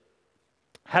church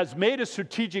has made a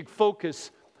strategic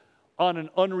focus on an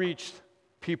unreached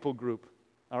people group,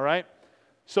 all right?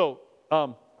 So,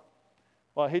 well,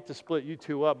 I hate to split you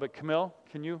two up, but Camille,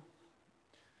 can you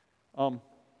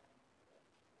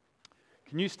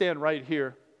stand right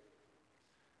here?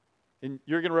 And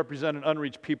you're going to represent an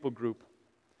unreached people group.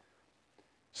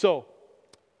 So,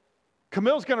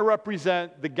 Camille's going to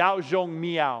represent the Gaozhong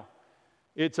Miao.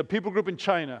 It's a people group in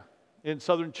China, in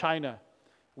southern China.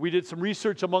 We did some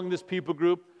research among this people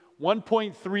group.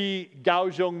 1.3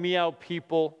 Gaozhong Miao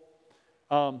people.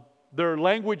 Their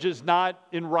language is not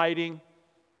in writing,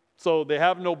 so they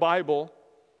have no Bible.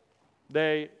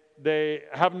 They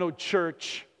have no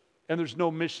church, and there's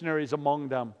no missionaries among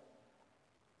them.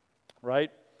 Right?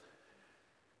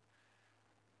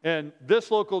 And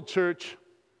this local church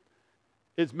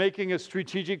is making a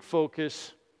strategic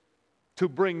focus to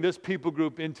bring this people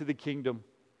group into the kingdom.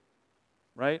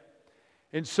 Right?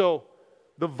 And so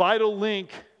the vital link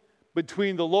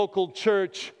between the local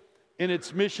church and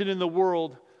its mission in the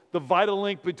world, the vital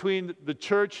link between the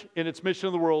church and its mission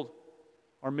in the world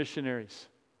are missionaries.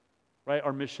 Right?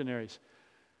 Are missionaries.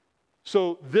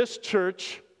 So this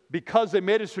church, because they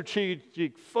made a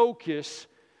strategic focus,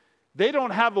 they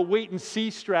don't have a wait and see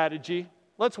strategy.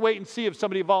 Let's wait and see if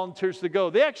somebody volunteers to go.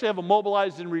 They actually have a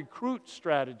mobilize and recruit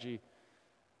strategy.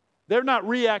 They're not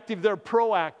reactive, they're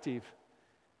proactive.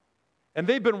 And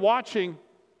they've been watching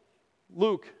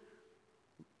Luke.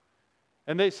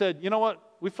 And they said, you know what?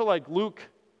 We feel like Luke,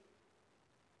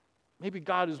 maybe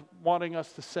God is wanting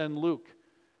us to send Luke.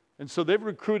 And so they've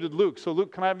recruited Luke. So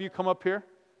Luke, can I have you come up here?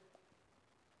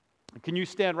 Can you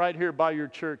stand right here by your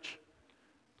church?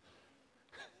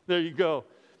 There you go.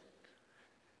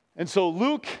 And so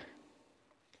Luke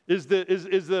is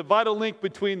the vital link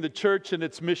between the church and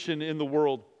its mission in the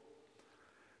world.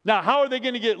 Now, how are they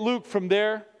going to get Luke from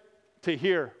there to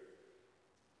here?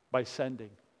 By sending.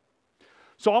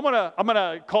 So I'm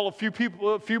gonna call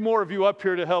a few more of you up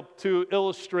here to help to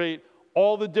illustrate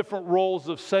all the different roles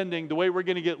of sending, the way we're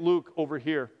going to get Luke over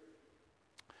here.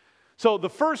 So the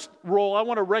first role, I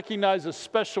want to recognize a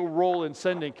special role in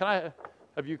sending. Can I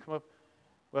have you come up?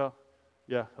 Well,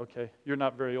 yeah, okay. You're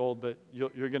not very old, but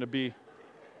you're going to be.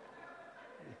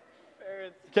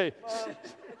 Okay,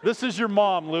 this is your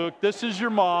mom, Luke. This is your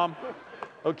mom,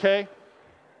 okay?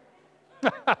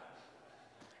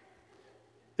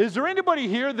 Is there anybody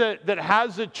here that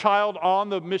has a child on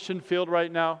the mission field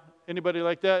right now? Anybody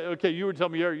like that? Okay, you were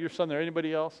telling me your son there.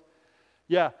 Anybody else?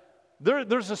 Yeah,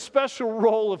 there's a special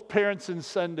role of parents in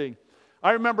sending.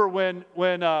 I remember when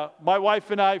my wife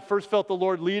and I first felt the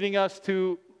Lord leading us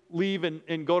to leave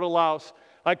and go to Laos,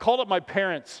 I called up my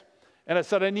parents, and I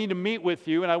said, I need to meet with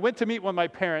you. And I went to meet with my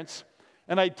parents,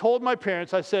 and I told my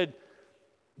parents, I said,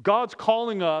 God's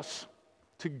calling us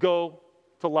to go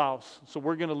to Laos. So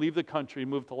we're going to leave the country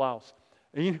and move to Laos.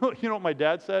 And you know what my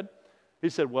dad said? He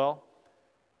said, well,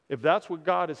 if that's what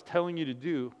God is telling you to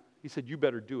do, he said, you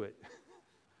better do it.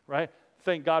 Right?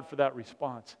 Thank God for that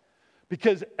response.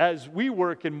 Because as we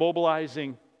work in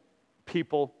mobilizing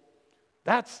people,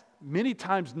 that's many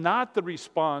times not the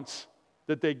response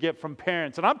that they get from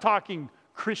parents. And I'm talking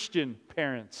Christian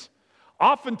parents.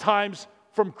 Oftentimes,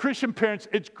 from Christian parents,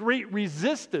 it's great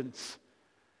resistance.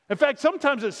 In fact,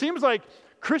 sometimes it seems like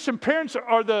Christian parents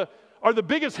are the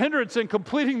biggest hindrance in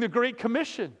completing the Great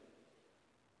Commission.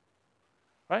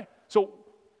 Right? So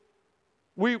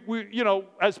we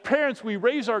as parents, we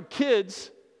raise our kids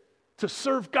to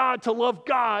serve God, to love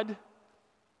God,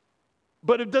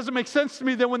 but it doesn't make sense to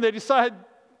me that when they decide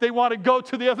they want to go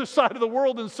to the other side of the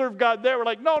world and serve God there, we're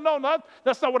like, no,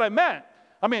 that's not what I meant.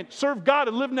 I mean, serve God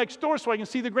and live next door so I can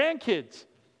see the grandkids.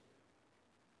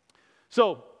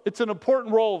 So it's an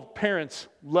important role of parents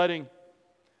letting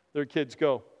their kids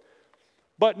go.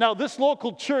 But now this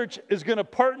local church is going to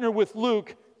partner with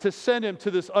Luke to send him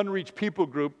to this unreached people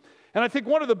group. And I think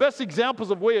one of the best examples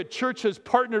of way a church has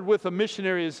partnered with a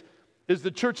missionary is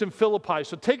the church in Philippi.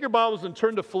 So take your Bibles and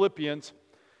turn to Philippians.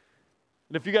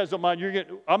 And if you guys don't mind,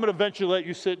 I'm going to eventually let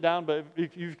you sit down, but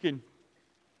if you can,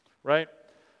 right?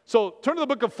 So turn to the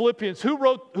book of Philippians. Who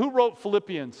wrote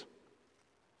Philippians?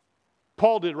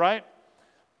 Paul did, right?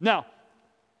 Now,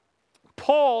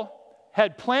 Paul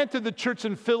had planted the church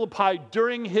in Philippi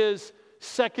during his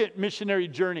second missionary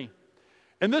journey.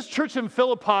 And this church in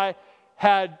Philippi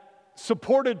had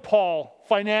supported Paul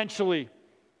financially.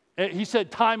 He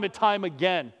said time and time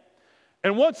again.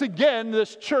 And once again,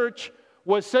 this church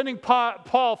was sending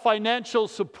Paul financial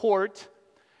support.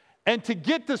 And to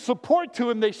get the support to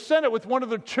him, they sent it with one of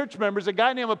their church members, a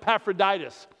guy named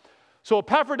Epaphroditus. So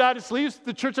Epaphroditus leaves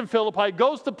the church in Philippi,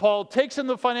 goes to Paul, takes him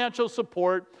the financial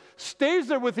support, stays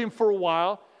there with him for a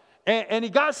while, and he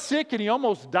got sick and he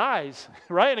almost dies,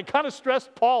 right? And it kind of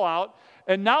stressed Paul out.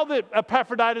 And now that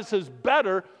Epaphroditus is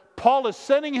better, Paul is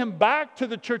sending him back to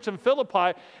the church in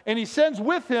Philippi, and he sends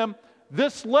with him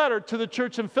this letter to the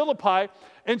church in Philippi.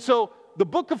 And so the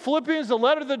book of Philippians, the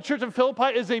letter to the church in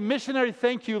Philippi, is a missionary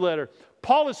thank you letter.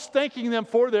 Paul is thanking them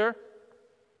for their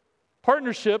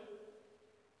partnership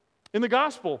in the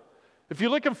gospel. If you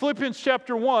look in Philippians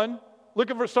chapter 1,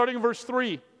 starting in verse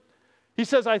 3. He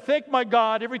says, I thank my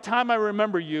God every time I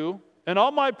remember you, and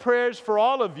all my prayers for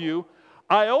all of you.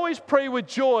 I always pray with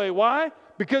joy. Why?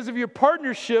 Because of your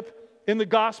partnership in the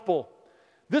gospel.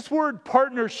 This word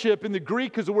partnership in the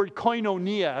Greek is the word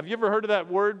koinonia. Have you ever heard of that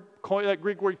word, that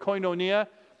Greek word koinonia?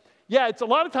 Yeah, it's a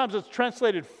lot of times it's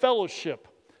translated fellowship.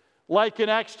 Like in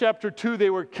Acts chapter 2, they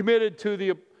were committed to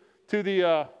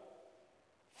the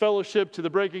fellowship, to the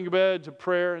breaking of bread, to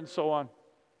prayer, and so on.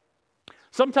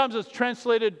 Sometimes it's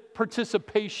translated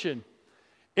participation.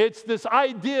 It's this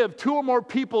idea of two or more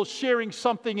people sharing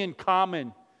something in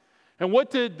common. And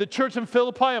what did the church in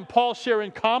Philippi and Paul share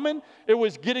in common? It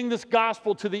was getting this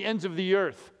gospel to the ends of the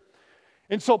earth.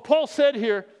 And so Paul said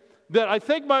here that I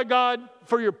thank my God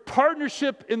for your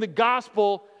partnership in the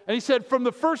gospel. And he said from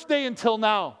the first day until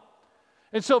now.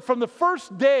 And so from the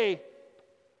first day,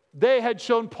 they had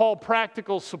shown Paul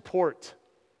practical support.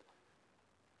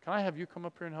 Can I have you come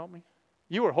up here and help me?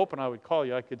 You were hoping I would call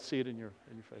you. I could see it in your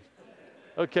face.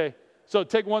 Okay, so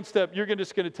take one step. You're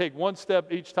just going to take one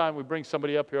step each time we bring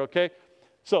somebody up here, okay?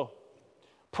 So,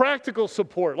 practical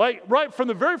support. Like right from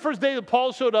the very first day that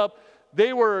Paul showed up,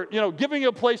 they were, giving him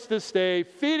a place to stay,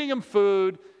 feeding him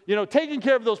food, taking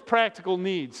care of those practical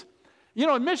needs.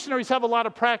 And missionaries have a lot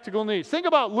of practical needs. Think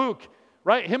about Luke,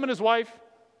 right? Him and his wife.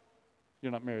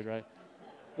 You're not married, right?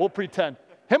 We'll pretend.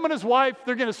 Him and his wife,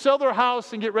 they're going to sell their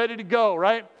house and get ready to go,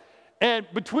 right? And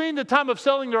between the time of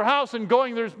selling their house and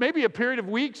going, there's maybe a period of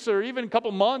weeks or even a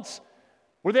couple months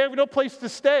where they have no place to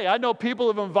stay. I know people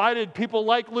have invited people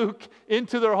like Luke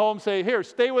into their home, say, here,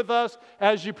 stay with us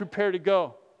as you prepare to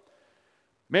go.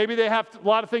 Maybe they have a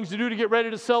lot of things to do to get ready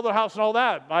to sell their house and all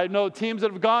that. I know teams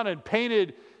that have gone and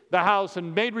painted the house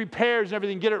and made repairs and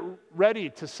everything, get it ready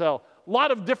to sell. A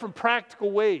lot of different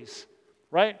practical ways,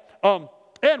 right?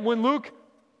 And when Luke,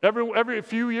 every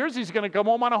few years, he's going to come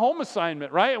home on a home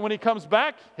assignment, right? And when he comes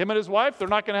back, him and his wife, they're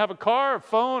not going to have a car, a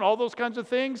phone, all those kinds of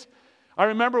things. I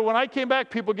remember when I came back,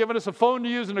 people giving us a phone to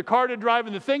use and a car to drive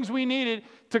and the things we needed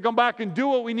to come back and do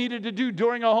what we needed to do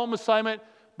during a home assignment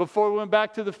before we went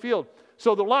back to the field.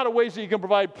 So there are a lot of ways that you can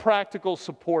provide practical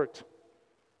support.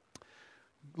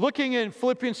 Looking in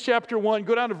Philippians chapter 1,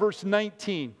 go down to verse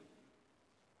 19.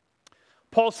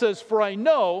 Paul says, for I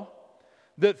know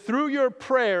that through your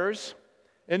prayers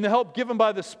and the help given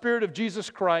by the Spirit of Jesus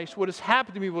Christ, what has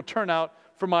happened to me will turn out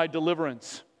for my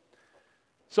deliverance.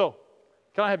 So,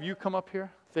 can I have you come up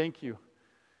here? Thank you.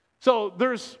 So,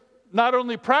 there's not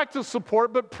only practical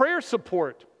support, but prayer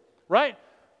support, right?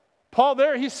 Paul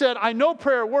there, he said, I know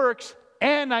prayer works,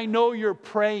 and I know you're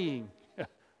praying,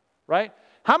 right?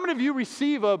 How many of you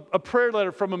receive a prayer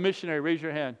letter from a missionary? Raise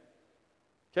your hand.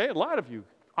 Okay, a lot of you.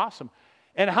 Awesome.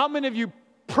 And how many of you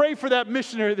pray for that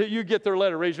missionary that you get their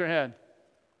letter? Raise your hand.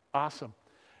 Awesome.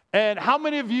 And how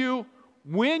many of you,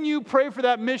 when you pray for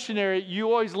that missionary, you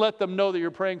always let them know that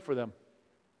you're praying for them?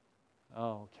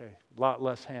 Oh, okay. A lot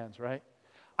less hands, right?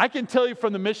 I can tell you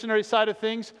from the missionary side of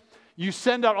things, you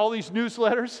send out all these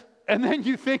newsletters, and then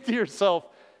you think to yourself,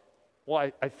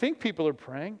 well, I think people are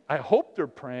praying. I hope they're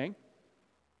praying,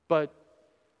 but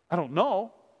I don't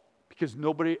know because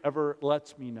nobody ever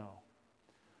lets me know.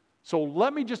 So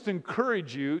let me just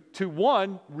encourage you to,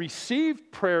 one,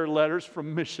 receive prayer letters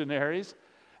from missionaries,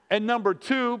 and number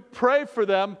two, pray for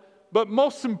them, but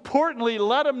most importantly,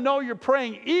 let them know you're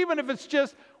praying, even if it's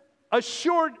just a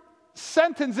short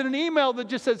sentence in an email that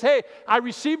just says, hey, I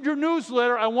received your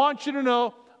newsletter. I want you to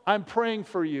know I'm praying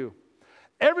for you.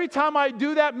 Every time I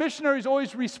do that, missionaries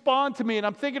always respond to me, and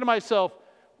I'm thinking to myself,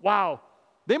 wow,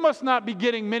 they must not be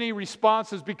getting many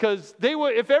responses because they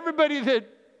would, if everybody that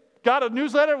got a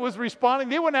newsletter was responding,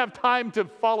 they wouldn't have time to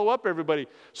follow up everybody.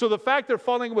 So the fact they're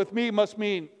following with me must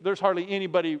mean there's hardly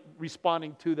anybody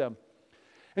responding to them.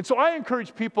 And so I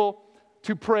encourage people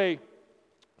to pray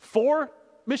for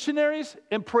missionaries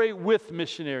and pray with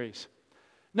missionaries.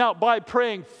 Now, by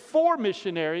praying for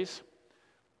missionaries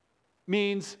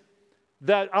means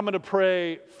that I'm going to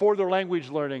pray for their language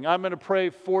learning. I'm going to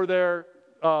pray for their,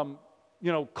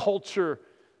 culture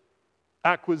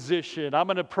acquisition. I'm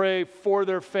going to pray for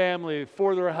their family,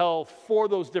 for their health, for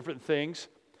those different things.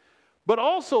 But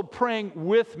also praying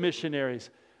with missionaries.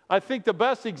 I think the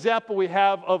best example we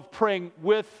have of praying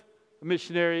with a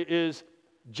missionary is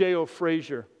J.O.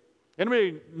 Frazier.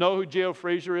 Anybody know who J.O.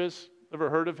 Frazier is? Ever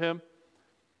heard of him?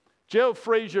 J.O.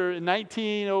 Frazier in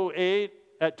 1908,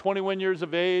 at 21 years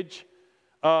of age,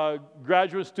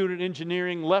 graduate student in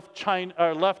engineering, left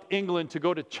England to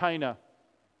go to China.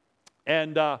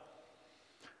 And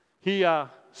he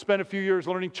spent a few years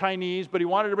learning Chinese, but he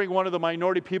wanted to bring one of the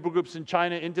minority people groups in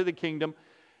China into the kingdom.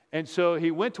 And so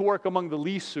he went to work among the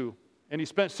Li Su. And he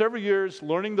spent several years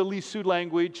learning the Li Su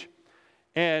language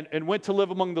and went to live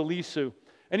among the Li Su.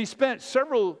 And he spent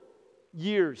several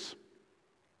years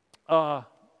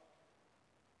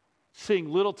seeing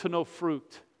little to no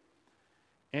fruit.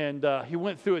 And he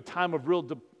went through a time of real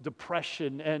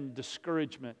depression and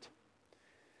discouragement.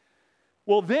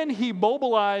 Well, then he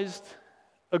mobilized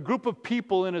a group of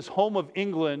people in his home of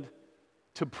England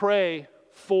to pray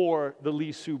for the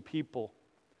Li Su people.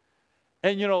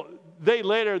 And,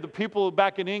 the people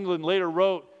back in England later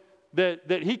wrote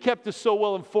that he kept us so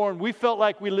well informed, we felt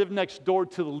like we lived next door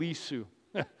to the Li Su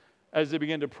as they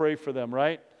began to pray for them,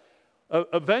 right?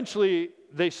 Eventually,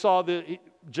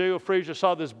 J.O. Frazier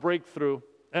saw this breakthrough,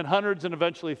 and hundreds and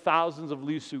eventually thousands of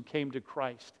Li Su came to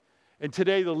Christ. And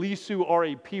today, the Li Su are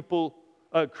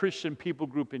a Christian people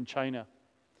group in China.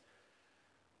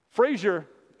 Frazier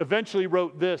eventually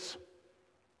wrote this: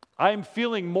 I am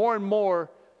feeling more and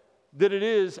more that it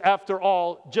is, after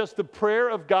all, just the prayer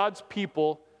of God's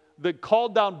people that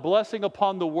called down blessing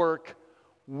upon the work,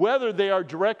 whether they are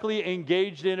directly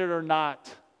engaged in it or not.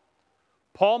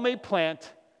 Paul may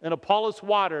plant and Apollos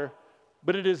water,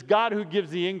 but it is God who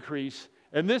gives the increase,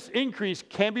 and this increase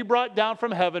can be brought down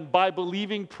from heaven by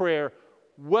believing prayer,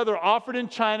 whether offered in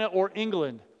China or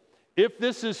England. If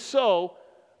this is so,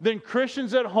 then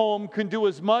Christians at home can do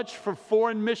as much for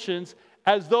foreign missions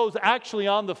as those actually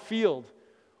on the field.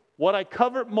 What I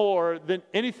covet more than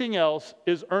anything else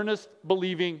is earnest,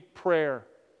 believing prayer.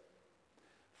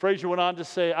 Frazier went on to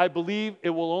say, I believe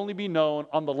it will only be known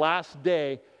on the last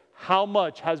day how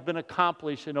much has been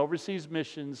accomplished in overseas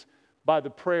missions by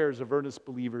the prayers of earnest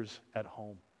believers at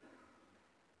home.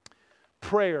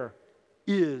 Prayer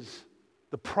is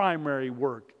the primary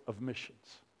work of missions.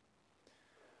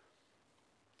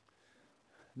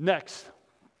 Next,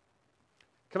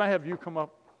 can I have you come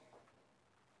up?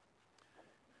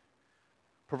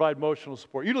 Provide emotional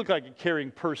support. You look like a caring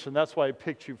person. That's why I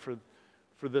picked you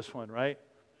for this one, right?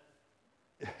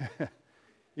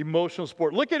 Emotional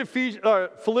support. Look at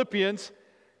Philippians.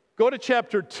 Go to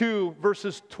chapter 2,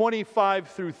 verses 25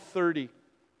 through 30.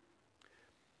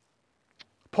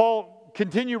 Paul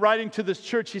continued writing to this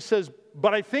church. He says,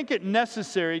 but I think it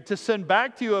necessary to send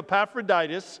back to you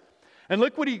Epaphroditus. And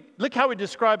look how he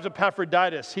describes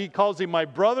Epaphroditus. He calls him my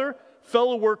brother,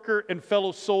 fellow worker, and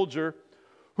fellow soldier,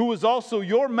 who was also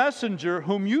your messenger,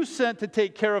 whom you sent to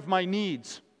take care of my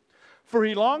needs. For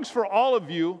he longs for all of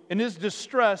you and is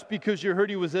distressed because you heard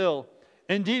he was ill.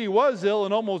 Indeed, he was ill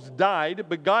and almost died,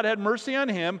 but God had mercy on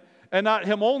him, and not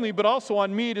him only, but also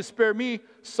on me, to spare me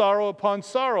sorrow upon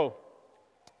sorrow.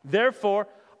 Therefore,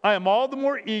 I am all the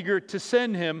more eager to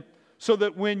send him, so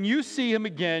that when you see him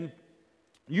again,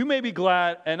 you may be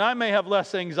glad, and I may have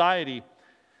less anxiety.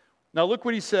 Now look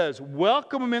what he says.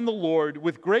 Welcome him in the Lord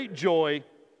with great joy,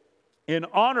 and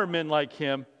honor men like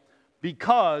him,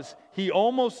 because he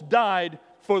almost died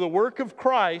for the work of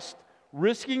Christ,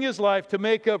 risking his life to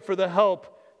make up for the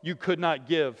help you could not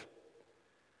give.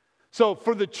 So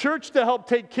for the church to help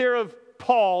take care of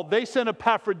Paul, they sent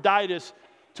Epaphroditus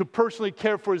to personally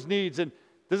care for his needs. And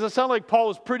does it sound like Paul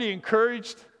was pretty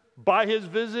encouraged by his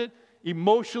visit?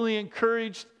 Emotionally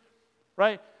encouraged,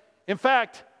 right? In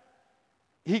fact,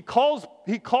 he calls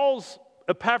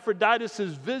Epaphroditus'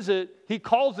 visit, he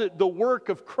calls it the work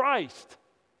of Christ.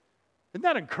 Isn't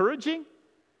that encouraging?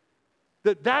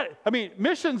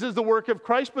 Missions is the work of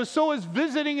Christ, but so is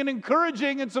visiting and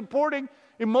encouraging and supporting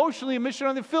emotionally a mission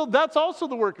on the field. That's also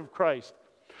the work of Christ.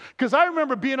 Because I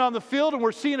remember being on the field and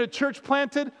we're seeing a church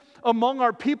planted among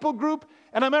our people group,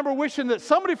 and I remember wishing that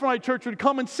somebody from my church would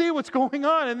come and see what's going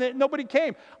on, and nobody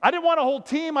came. I didn't want a whole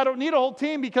team. I don't need a whole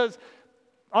team because,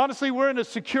 honestly, we're in a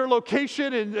secure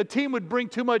location, and a team would bring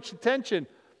too much attention.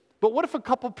 But what if a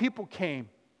couple people came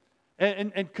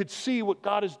and could see what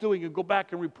God is doing and go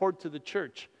back and report to the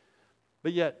church?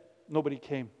 But yet, nobody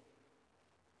came.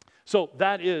 So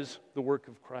that is the work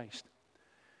of Christ.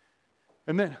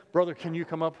 And then, brother, can you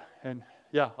come up? And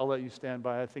yeah, I'll let you stand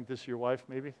by. I think this is your wife,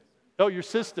 maybe. Oh, your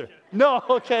sister. No,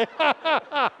 okay.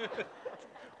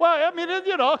 Well,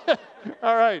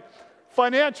 all right.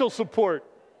 Financial support.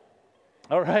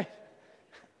 All right.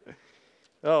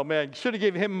 Oh, man, should have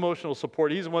gave him emotional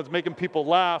support. He's the one that's making people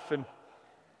laugh. And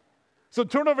So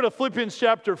turn over to Philippians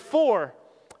chapter 4.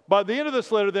 By the end of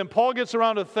this letter, then, Paul gets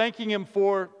around to thanking him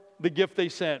for the gift they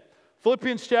sent.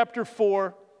 Philippians chapter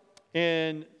 4,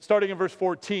 and starting in verse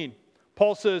 14,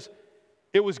 Paul says,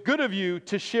 "It was good of you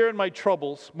to share in my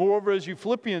troubles. Moreover, as you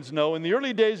Philippians know, in the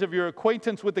early days of your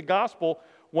acquaintance with the gospel,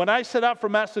 when I set out for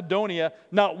Macedonia,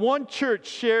 not one church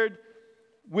shared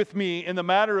with me in the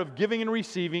matter of giving and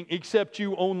receiving, except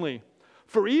you only.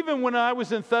 For even when I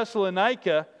was in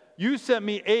Thessalonica, you sent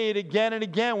me aid again and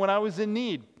again when I was in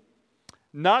need.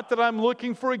 Not that I'm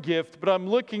looking for a gift, but I'm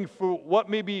looking for what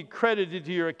may be credited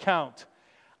to your account.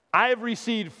 I have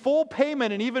received full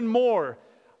payment and even more.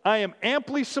 I am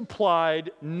amply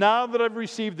supplied now that I've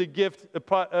received the gift,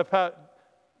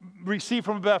 received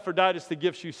from Epaphroditus the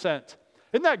gifts you sent."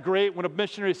 Isn't that great when a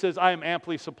missionary says, "I am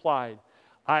amply supplied"?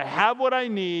 I have what I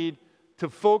need to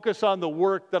focus on the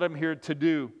work that I'm here to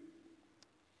do.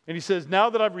 And he says,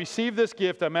 now that I've received this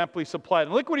gift, I'm amply supplied.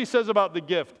 And look what he says about the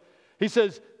gift. He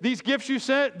says, these gifts you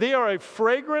sent, they are a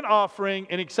fragrant offering,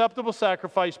 an acceptable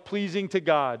sacrifice pleasing to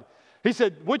God. He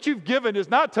said, what you've given is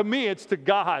not to me, it's to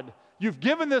God. You've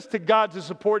given this to God to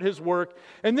support his work.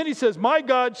 And then he says, my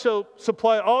God shall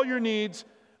supply all your needs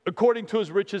according to his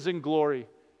riches and glory.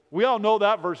 We all know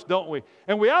that verse, don't we?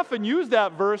 And we often use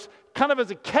that verse kind of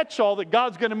as a catch-all that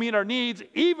God's going to meet our needs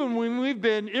even when we've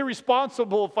been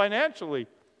irresponsible financially.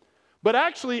 But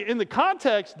actually, in the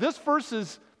context, this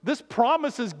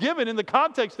promise is given in the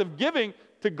context of giving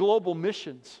to global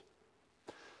missions.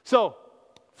 So,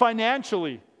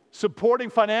 financially,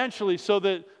 supporting financially so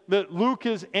that Luke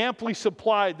is amply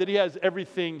supplied, that he has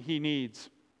everything he needs.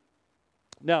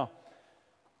 Now,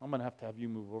 I'm going to have you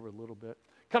move over a little bit.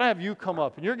 Can I have you come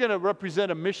up? And you're going to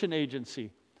represent a mission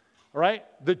agency, all right?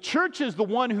 The church is the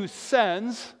one who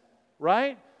sends,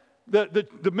 right?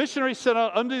 The missionary sent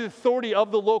out under the authority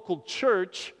of the local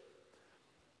church.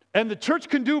 And the church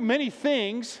can do many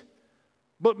things,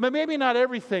 but maybe not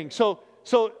everything. So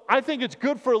I think it's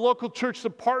good for a local church to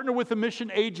partner with a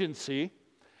mission agency.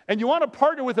 And you want to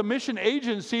partner with a mission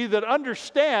agency that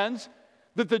understands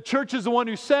that the church is the one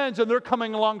who sends, and they're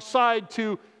coming alongside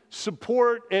to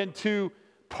support and to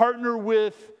partner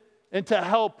with and to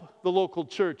help the local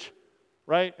church,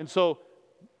 right? And so,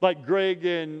 like Greg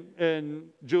and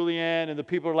Julianne and the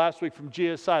people last week from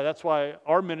GSI, that's why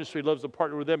our ministry loves to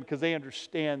partner with them, because they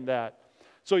understand that.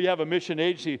 So you have a mission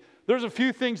agency. There's a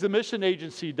few things the mission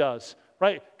agency does,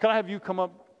 right? Can I have you come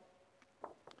up?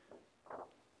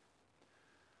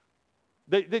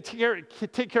 They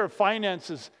take care of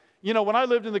finances. You know, when I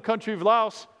lived in the country of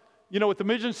Laos, you know, with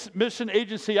the mission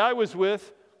agency I was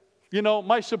with, you know,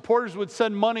 my supporters would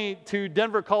send money to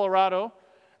Denver, Colorado,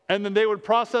 and then they would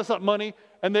process that money,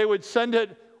 and they would send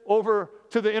it over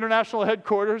to the international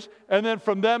headquarters, and then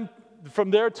from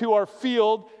there to our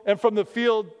field, and from the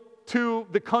field to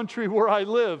the country where I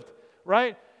lived,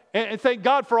 right? And thank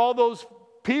God for all those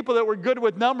people that were good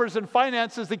with numbers and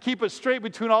finances to keep us straight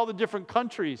between all the different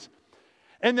countries.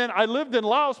 And then I lived in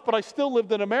Laos, but I still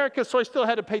lived in America, so I still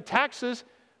had to pay taxes.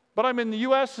 But I'm in the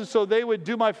U.S., and so they would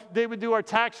do our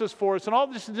taxes for us, and all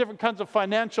these different kinds of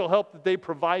financial help that they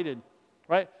provided,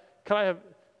 right? Can I have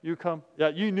you come? Yeah,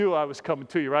 you knew I was coming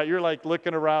to you, right? You're like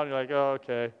looking around, you're like, oh,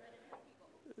 okay.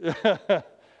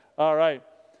 All right.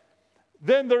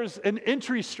 Then there's an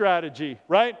entry strategy,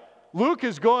 right? Luke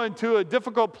is going to a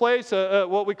difficult place,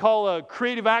 what we call a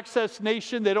creative access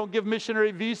nation. They don't give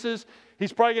missionary visas.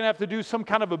 He's probably going to have to do some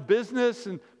kind of a business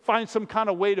and find some kind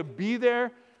of way to be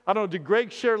there. I don't know, did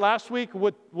Greg share last week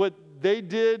what they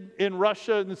did in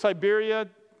Russia and Siberia?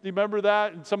 Do you remember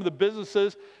that? And some of the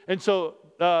businesses. And so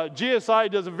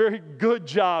GSI does a very good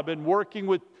job in working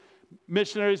with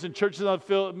missionaries and churches on the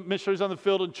field, missionaries on the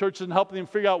field and churches, and helping them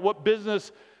figure out what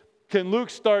business can Luke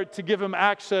start to give him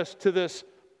access to this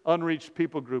unreached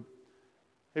people group.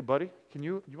 Hey, buddy,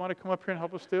 you want to come up here and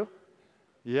help us too?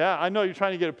 Yeah, I know you're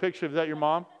trying to get a picture. Is that your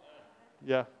mom?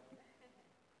 Yeah.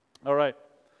 All right.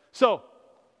 So,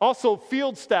 also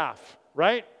field staff,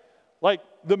 right? Like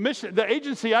the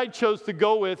agency I chose to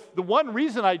go with, the one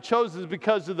reason I chose is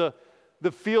because of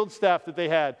the field staff that they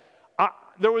had.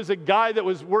 There was a guy that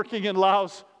was working in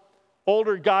Laos,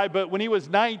 older guy, but when he was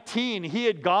 19, he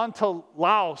had gone to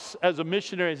Laos as a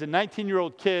missionary, as a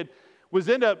 19-year-old kid, was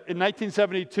ended up in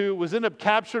 1972, was ended up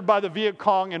captured by the Viet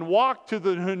Cong and walked to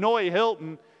the Hanoi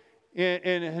Hilton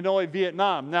in Hanoi,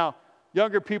 Vietnam. Now,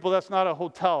 younger people, that's not a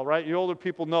hotel, right? You older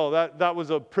people know that was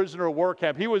a prisoner of war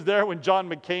camp. He was there when John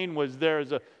McCain was there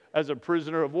as a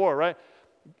prisoner of war, right?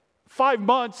 5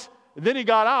 months, and then he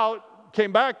got out,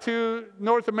 came back to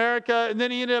North America, and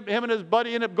then him and his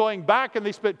buddy ended up going back, and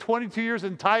they spent 22 years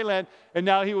in Thailand, and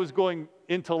now he was going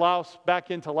into Laos,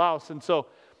 back into Laos. And so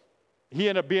he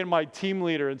ended up being my team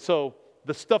leader. And so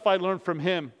the stuff I learned from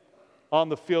him on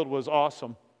the field was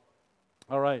awesome.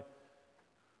 All right.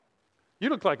 You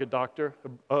look like a doctor.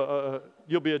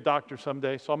 You'll be a doctor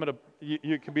someday. So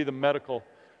you can be the medical.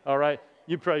 All right.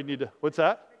 You probably need to, what's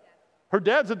that? Her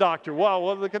dad's a doctor. Wow,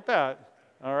 well, look at that.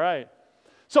 All right.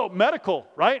 So medical,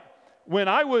 right? When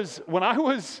I was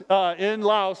in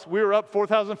Laos, we were up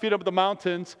 4,000 feet up the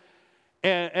mountains,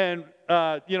 and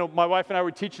my wife and I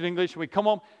were teaching English, and we come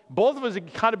home. Both of us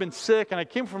had kind of been sick, and I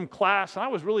came from class, and I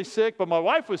was really sick, but my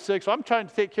wife was sick, so I'm trying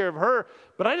to take care of her,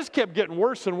 but I just kept getting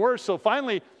worse and worse. So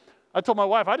finally, I told my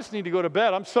wife, I just need to go to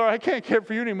bed. I'm sorry, I can't care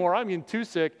for you anymore. I'm getting too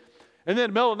sick. And then in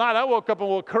the middle of the night, I woke up and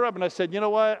woke her up, and I said, you know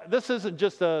what? This isn't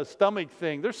just a stomach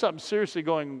thing. There's something seriously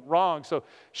going wrong. So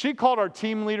she called our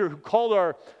team leader, who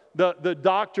called the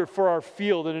doctor for our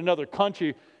field in another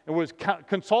country, and was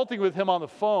consulting with him on the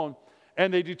phone,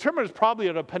 and they determined it's probably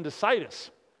an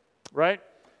appendicitis, right?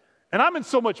 And I'm in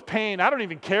so much pain, I don't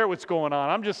even care what's going on.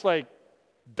 I'm just like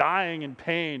dying in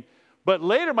pain. But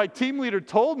later, my team leader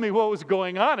told me what was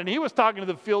going on, and he was talking to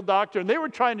the field doctor, and they were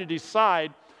trying to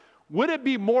decide, would it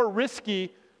be more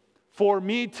risky for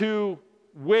me to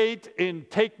wait and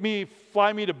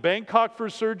fly me to Bangkok for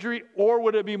surgery, or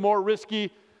would it be more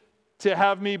risky to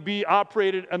have me be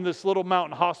operated in this little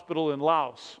mountain hospital in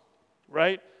Laos,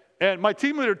 right? And my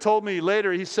team leader told me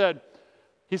later, he said,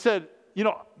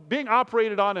 being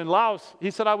operated on in Laos, he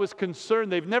said, I was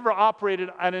concerned. They've never operated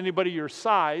on anybody your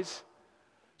size.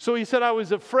 So he said, I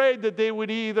was afraid that they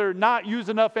would either not use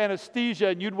enough anesthesia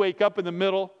and you'd wake up in the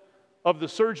middle of the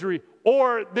surgery,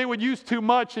 or they would use too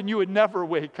much and you would never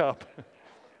wake up,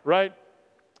 right?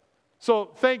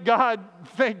 So thank God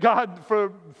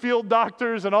for field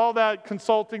doctors and all that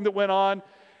consulting that went on,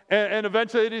 and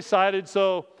eventually they decided,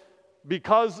 so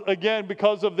because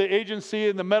of the agency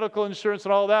and the medical insurance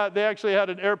and all that, they actually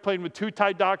had an airplane with 2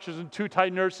 Thai doctors and 2 Thai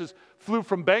nurses, flew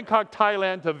from Bangkok,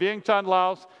 Thailand to Vientiane,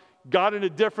 Laos, got in a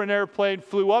different airplane,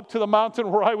 flew up to the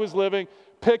mountain where I was living,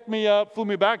 picked me up, flew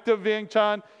me back to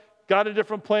Vientiane, got a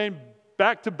different plane,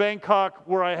 back to Bangkok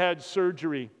where I had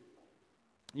surgery,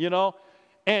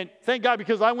 And thank God,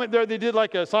 because I went there, they did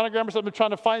like a sonogram or something trying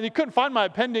to find, they couldn't find my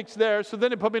appendix there, so then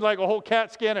they put me like a whole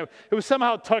CAT scan. It was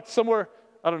somehow tucked somewhere.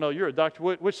 I don't know, you're a doctor.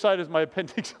 Which side is my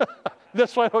appendix?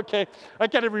 This one, okay. I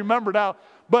can't even remember now.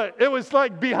 But it was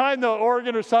like behind the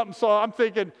organ or something, so I'm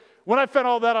thinking, when I found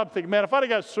all that, I'm thinking, man, if I'd have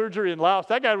got surgery in Laos,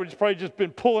 that guy would have probably just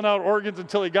been pulling out organs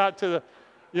until he got to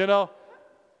the,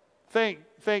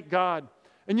 Thank God.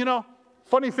 And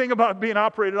funny thing about being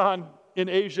operated on in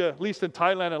Asia, at least in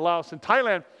Thailand and Laos. In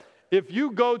Thailand, if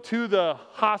you go to the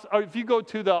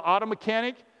auto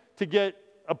mechanic to get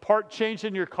a part changed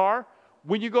in your car,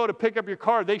 when you go to pick up your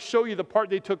car, they show you the part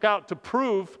they took out to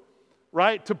prove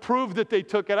that they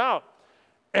took it out.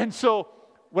 And so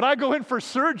when I go in for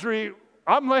surgery,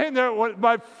 I'm laying there.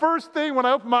 My first thing when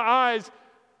I open my eyes,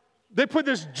 they put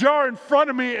this jar in front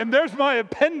of me, and there's my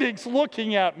appendix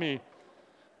looking at me.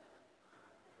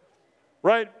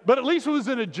 Right? But at least it was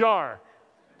in a jar.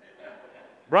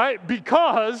 Right?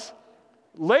 Because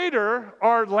later,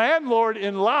 our landlord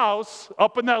in Laos,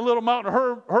 up in that little mountain,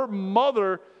 her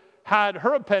mother had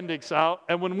her appendix out,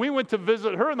 and when we went to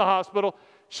visit her in the hospital,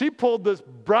 she pulled this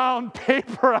brown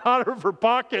paper out of her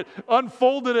pocket,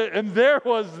 unfolded it, and there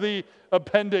was the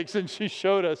appendix, and she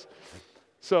showed us.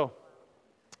 So,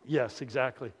 yes,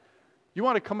 exactly. You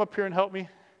want to come up here and help me?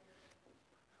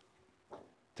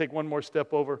 Take one more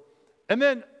step over. And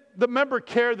then the member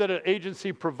care that an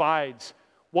agency provides,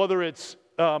 whether it's,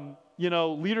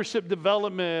 leadership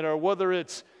development, or whether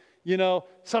it's,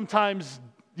 sometimes,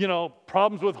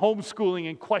 problems with homeschooling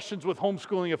and questions with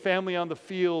homeschooling a family on the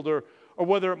field, or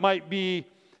whether it might be,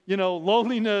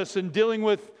 loneliness and dealing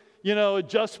with,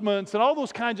 adjustments and all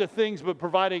those kinds of things, but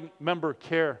providing member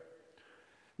care.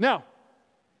 Now,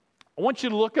 I want you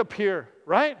to look up here,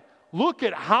 right? Look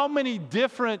at how many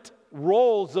different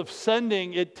roles of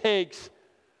sending it takes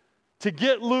to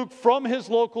get Luke from his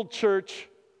local church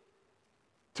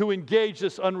to engage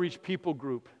this unreached people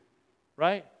group,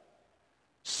 right?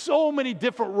 So many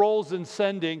different roles in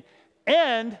sending,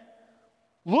 and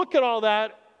look at all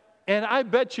that, and I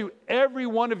bet you every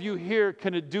one of you here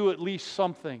can do at least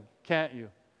something, can't you?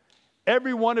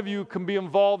 Every one of you can be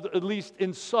involved at least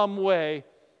in some way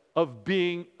of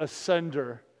being a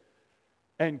sender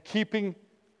and keeping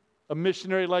a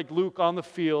missionary like Luke on the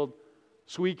field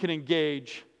so we can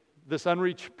engage this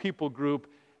unreached people group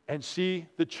and see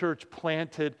the church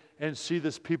planted and see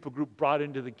this people group brought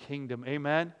into the kingdom.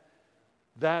 Amen?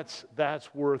 That's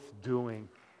worth doing.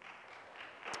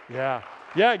 Yeah,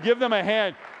 give them a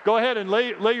hand. Go ahead and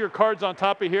lay your cards on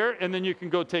top of here, and then you can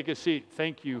go take a seat.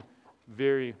 Thank you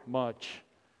very much.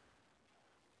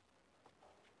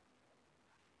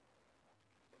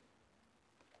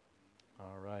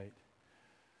 All right.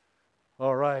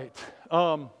 All right.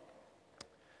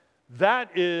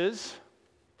 That is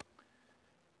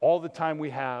all the time we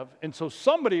have. And so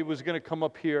somebody was going to come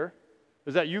up here.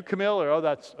 Is that you, Camille? Or, oh,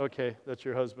 that's okay. That's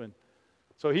your husband.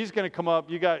 So he's going to come up.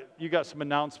 You got some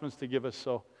announcements to give us.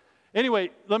 So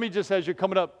anyway, let me just, as you're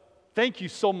coming up, thank you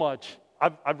so much.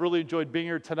 I've really enjoyed being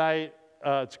here tonight.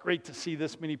 It's great to see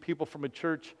this many people from a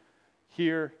church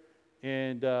here.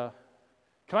 And can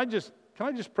I just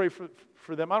pray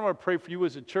for them? I don't want to pray for you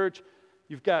as a church.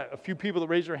 You've got a few people that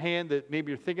raise their hand that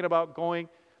maybe you're thinking about going.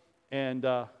 And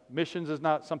missions is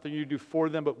not something you do for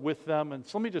them, but with them. And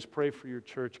so let me just pray for your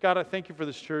church. God, I thank you for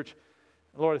this church.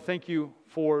 Lord, I thank you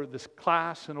for this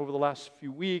class and over the last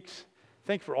few weeks.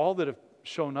 Thank you for all that have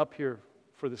shown up here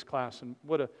for this class. And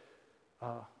what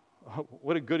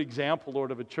a good example,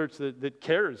 Lord, of a church that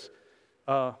cares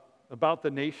about the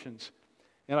nations.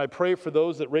 And I pray for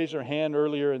those that raised their hand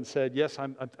earlier and said, yes,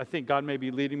 I think God may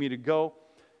be leading me to go.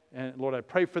 And Lord, I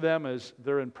pray for them as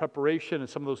they're in preparation and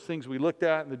some of those things we looked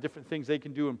at and the different things they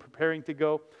can do in preparing to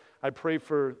go. I pray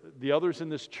for the others in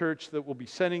this church that will be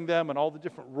sending them and all the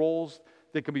different roles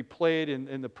that can be played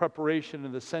in the preparation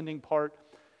and the sending part.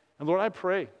 And Lord, I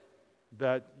pray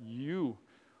that you,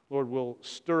 Lord, will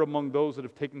stir among those that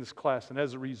have taken this class. And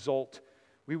as a result,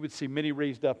 we would see many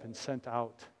raised up and sent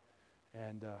out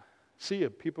and see a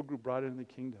people group brought into the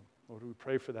kingdom. Lord, we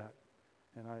pray for that.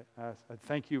 And I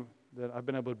thank you that I've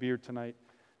been able to be here tonight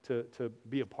to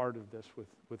be a part of this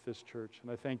with this church.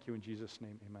 And I thank you in Jesus'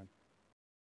 name. Amen.